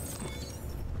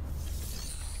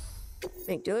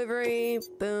 Make delivery.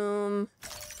 Boom.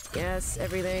 Yes,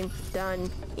 everything done.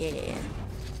 Yeah.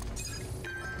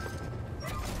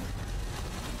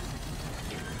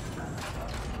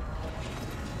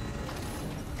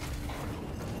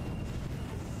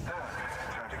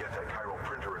 Time to get that chiral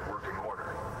printer in working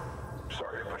order.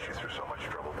 Sorry to put you through so much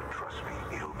trouble, but trust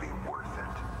me, it'll be worth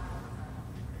it.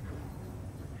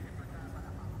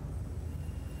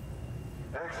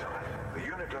 Excellent. The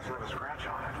unit doesn't have a scratch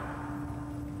on it.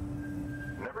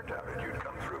 Never doubted you'd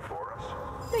come through for us.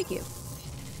 Thank you.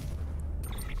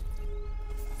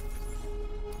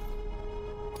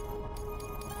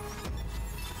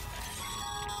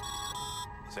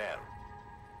 Sam,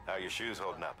 how are your shoes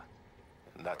holding up?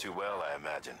 Not too well, I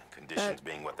imagine. Conditions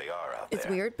being what they are out there. It's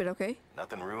weird, but okay.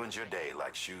 Nothing ruins your day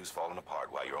like shoes falling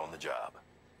apart while you're on the job.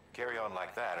 Carry on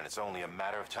like that, and it's only a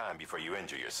matter of time before you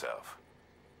injure yourself.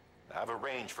 I've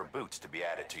arranged for boots to be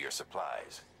added to your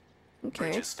supplies.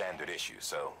 Okay. Bridges standard issue,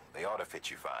 so they ought to fit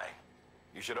you fine.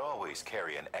 You should always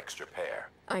carry an extra pair.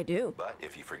 I do. But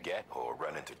if you forget or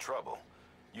run into trouble,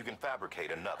 you can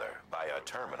fabricate another via a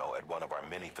terminal at one of our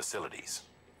many facilities.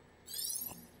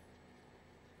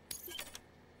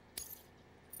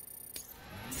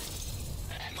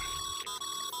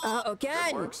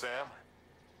 Again! Good work, Sam.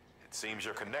 It seems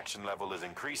your connection level is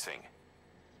increasing.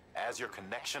 As your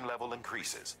connection level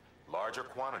increases, larger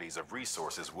quantities of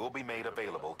resources will be made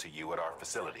available to you at our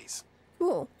facilities.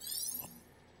 Cool.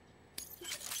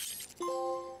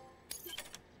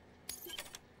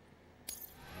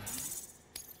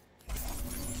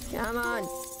 Come on.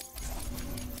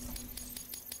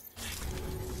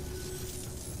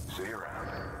 See you around.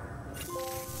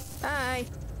 Bye.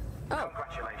 Oh.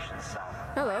 Congratulations, Sam.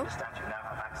 Hello. I understand you now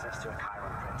have access to a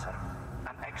chiral printer.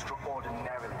 An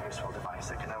extraordinarily useful device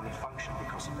that can only function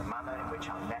because of the manner in which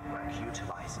our network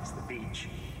utilizes the beach,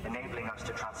 enabling us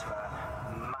to transfer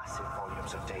massive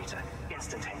volumes of data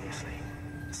instantaneously.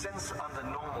 Since under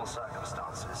normal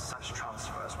circumstances, such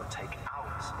transfers would take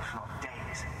hours, if not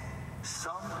days,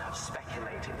 some have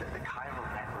speculated that the chiral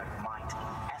network might,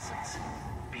 in essence,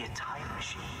 be a time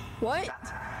machine. What?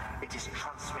 That it is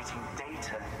transmitting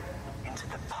data into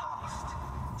the past.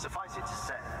 Suffice it to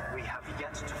say, we have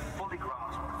yet to fully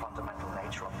grasp the fundamental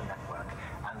nature of the network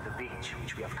and the beach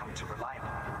which we have come to rely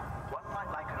on. One might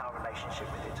liken our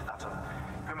relationship with it to that of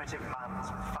primitive man's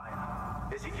with fire.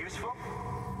 Is it useful?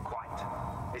 Quite.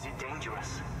 Is it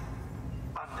dangerous?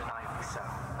 Undeniably so.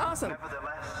 Awesome.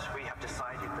 Nevertheless, we have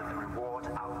decided that the reward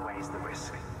outweighs the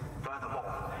risk.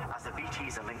 Furthermore, as the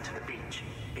BTs are linked to the beach,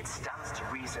 it stands stands to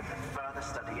reason that further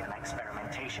study and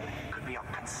experimentation could be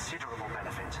of considerable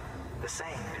benefit. The same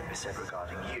can be said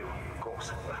regarding you, of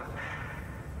course.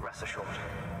 Rest assured,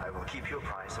 I will keep you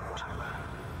apprised of what I learn.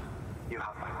 You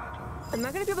have my word. Am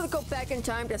I gonna be able to go back in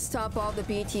time to stop all the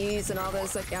BTs and all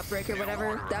those like outbreak or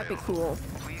whatever? That'd be cool.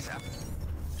 Please have...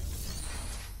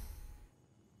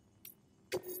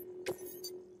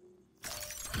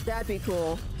 That'd be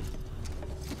cool.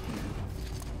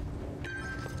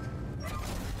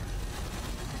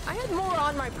 I had more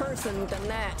on my person than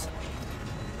that.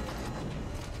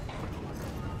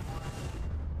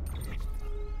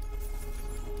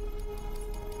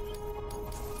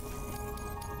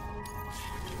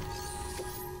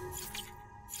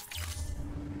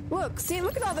 Look, see,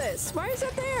 look at all this. Why is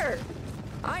that there?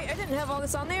 I didn't have all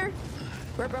this on there.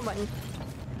 Red button.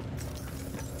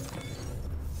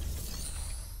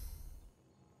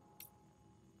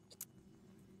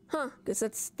 Huh,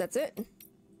 guess that's it.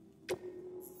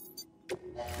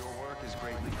 Your work is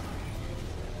greatly...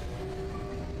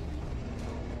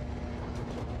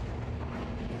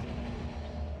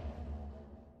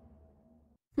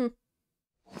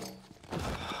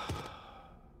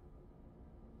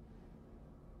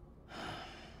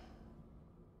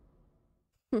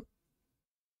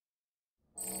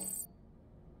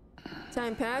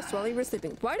 Time passed while he was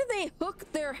sleeping. Why did they hook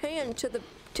their hand to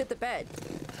the bed?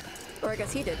 Or I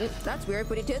guess he didn't. That's weird,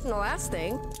 but he did in the last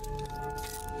thing.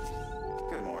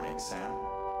 Good morning, Sam.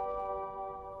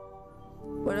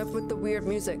 What up with the weird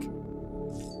music?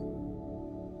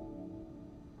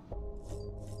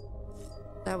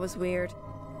 That was weird.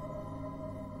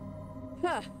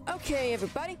 Huh. Okay,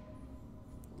 everybody.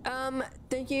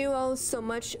 Thank you all so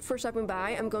much for stopping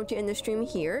by. I'm going to end the stream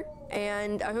here,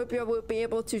 and I hope you all will be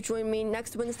able to join me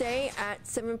next Wednesday at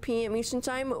 7 p.m. Eastern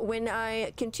Time when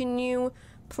I continue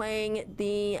playing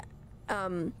the,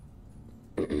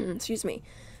 excuse me,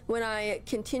 when I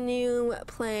continue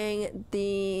playing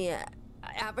the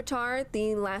Avatar,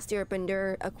 The Last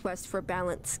Airbender, A Quest for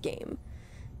Balance game.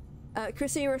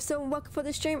 Chrissy, you are so welcome for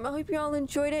the stream. I hope you all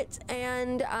enjoyed it,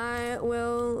 and I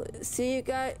will see you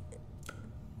guys.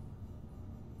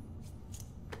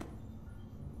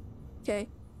 Okay,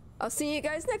 I'll see you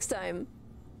guys next time.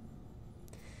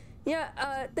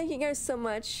 Yeah, thank you guys so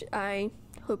much. I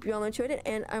hope you all enjoyed it,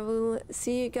 and I will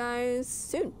see you guys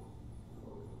soon.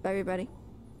 Bye, everybody.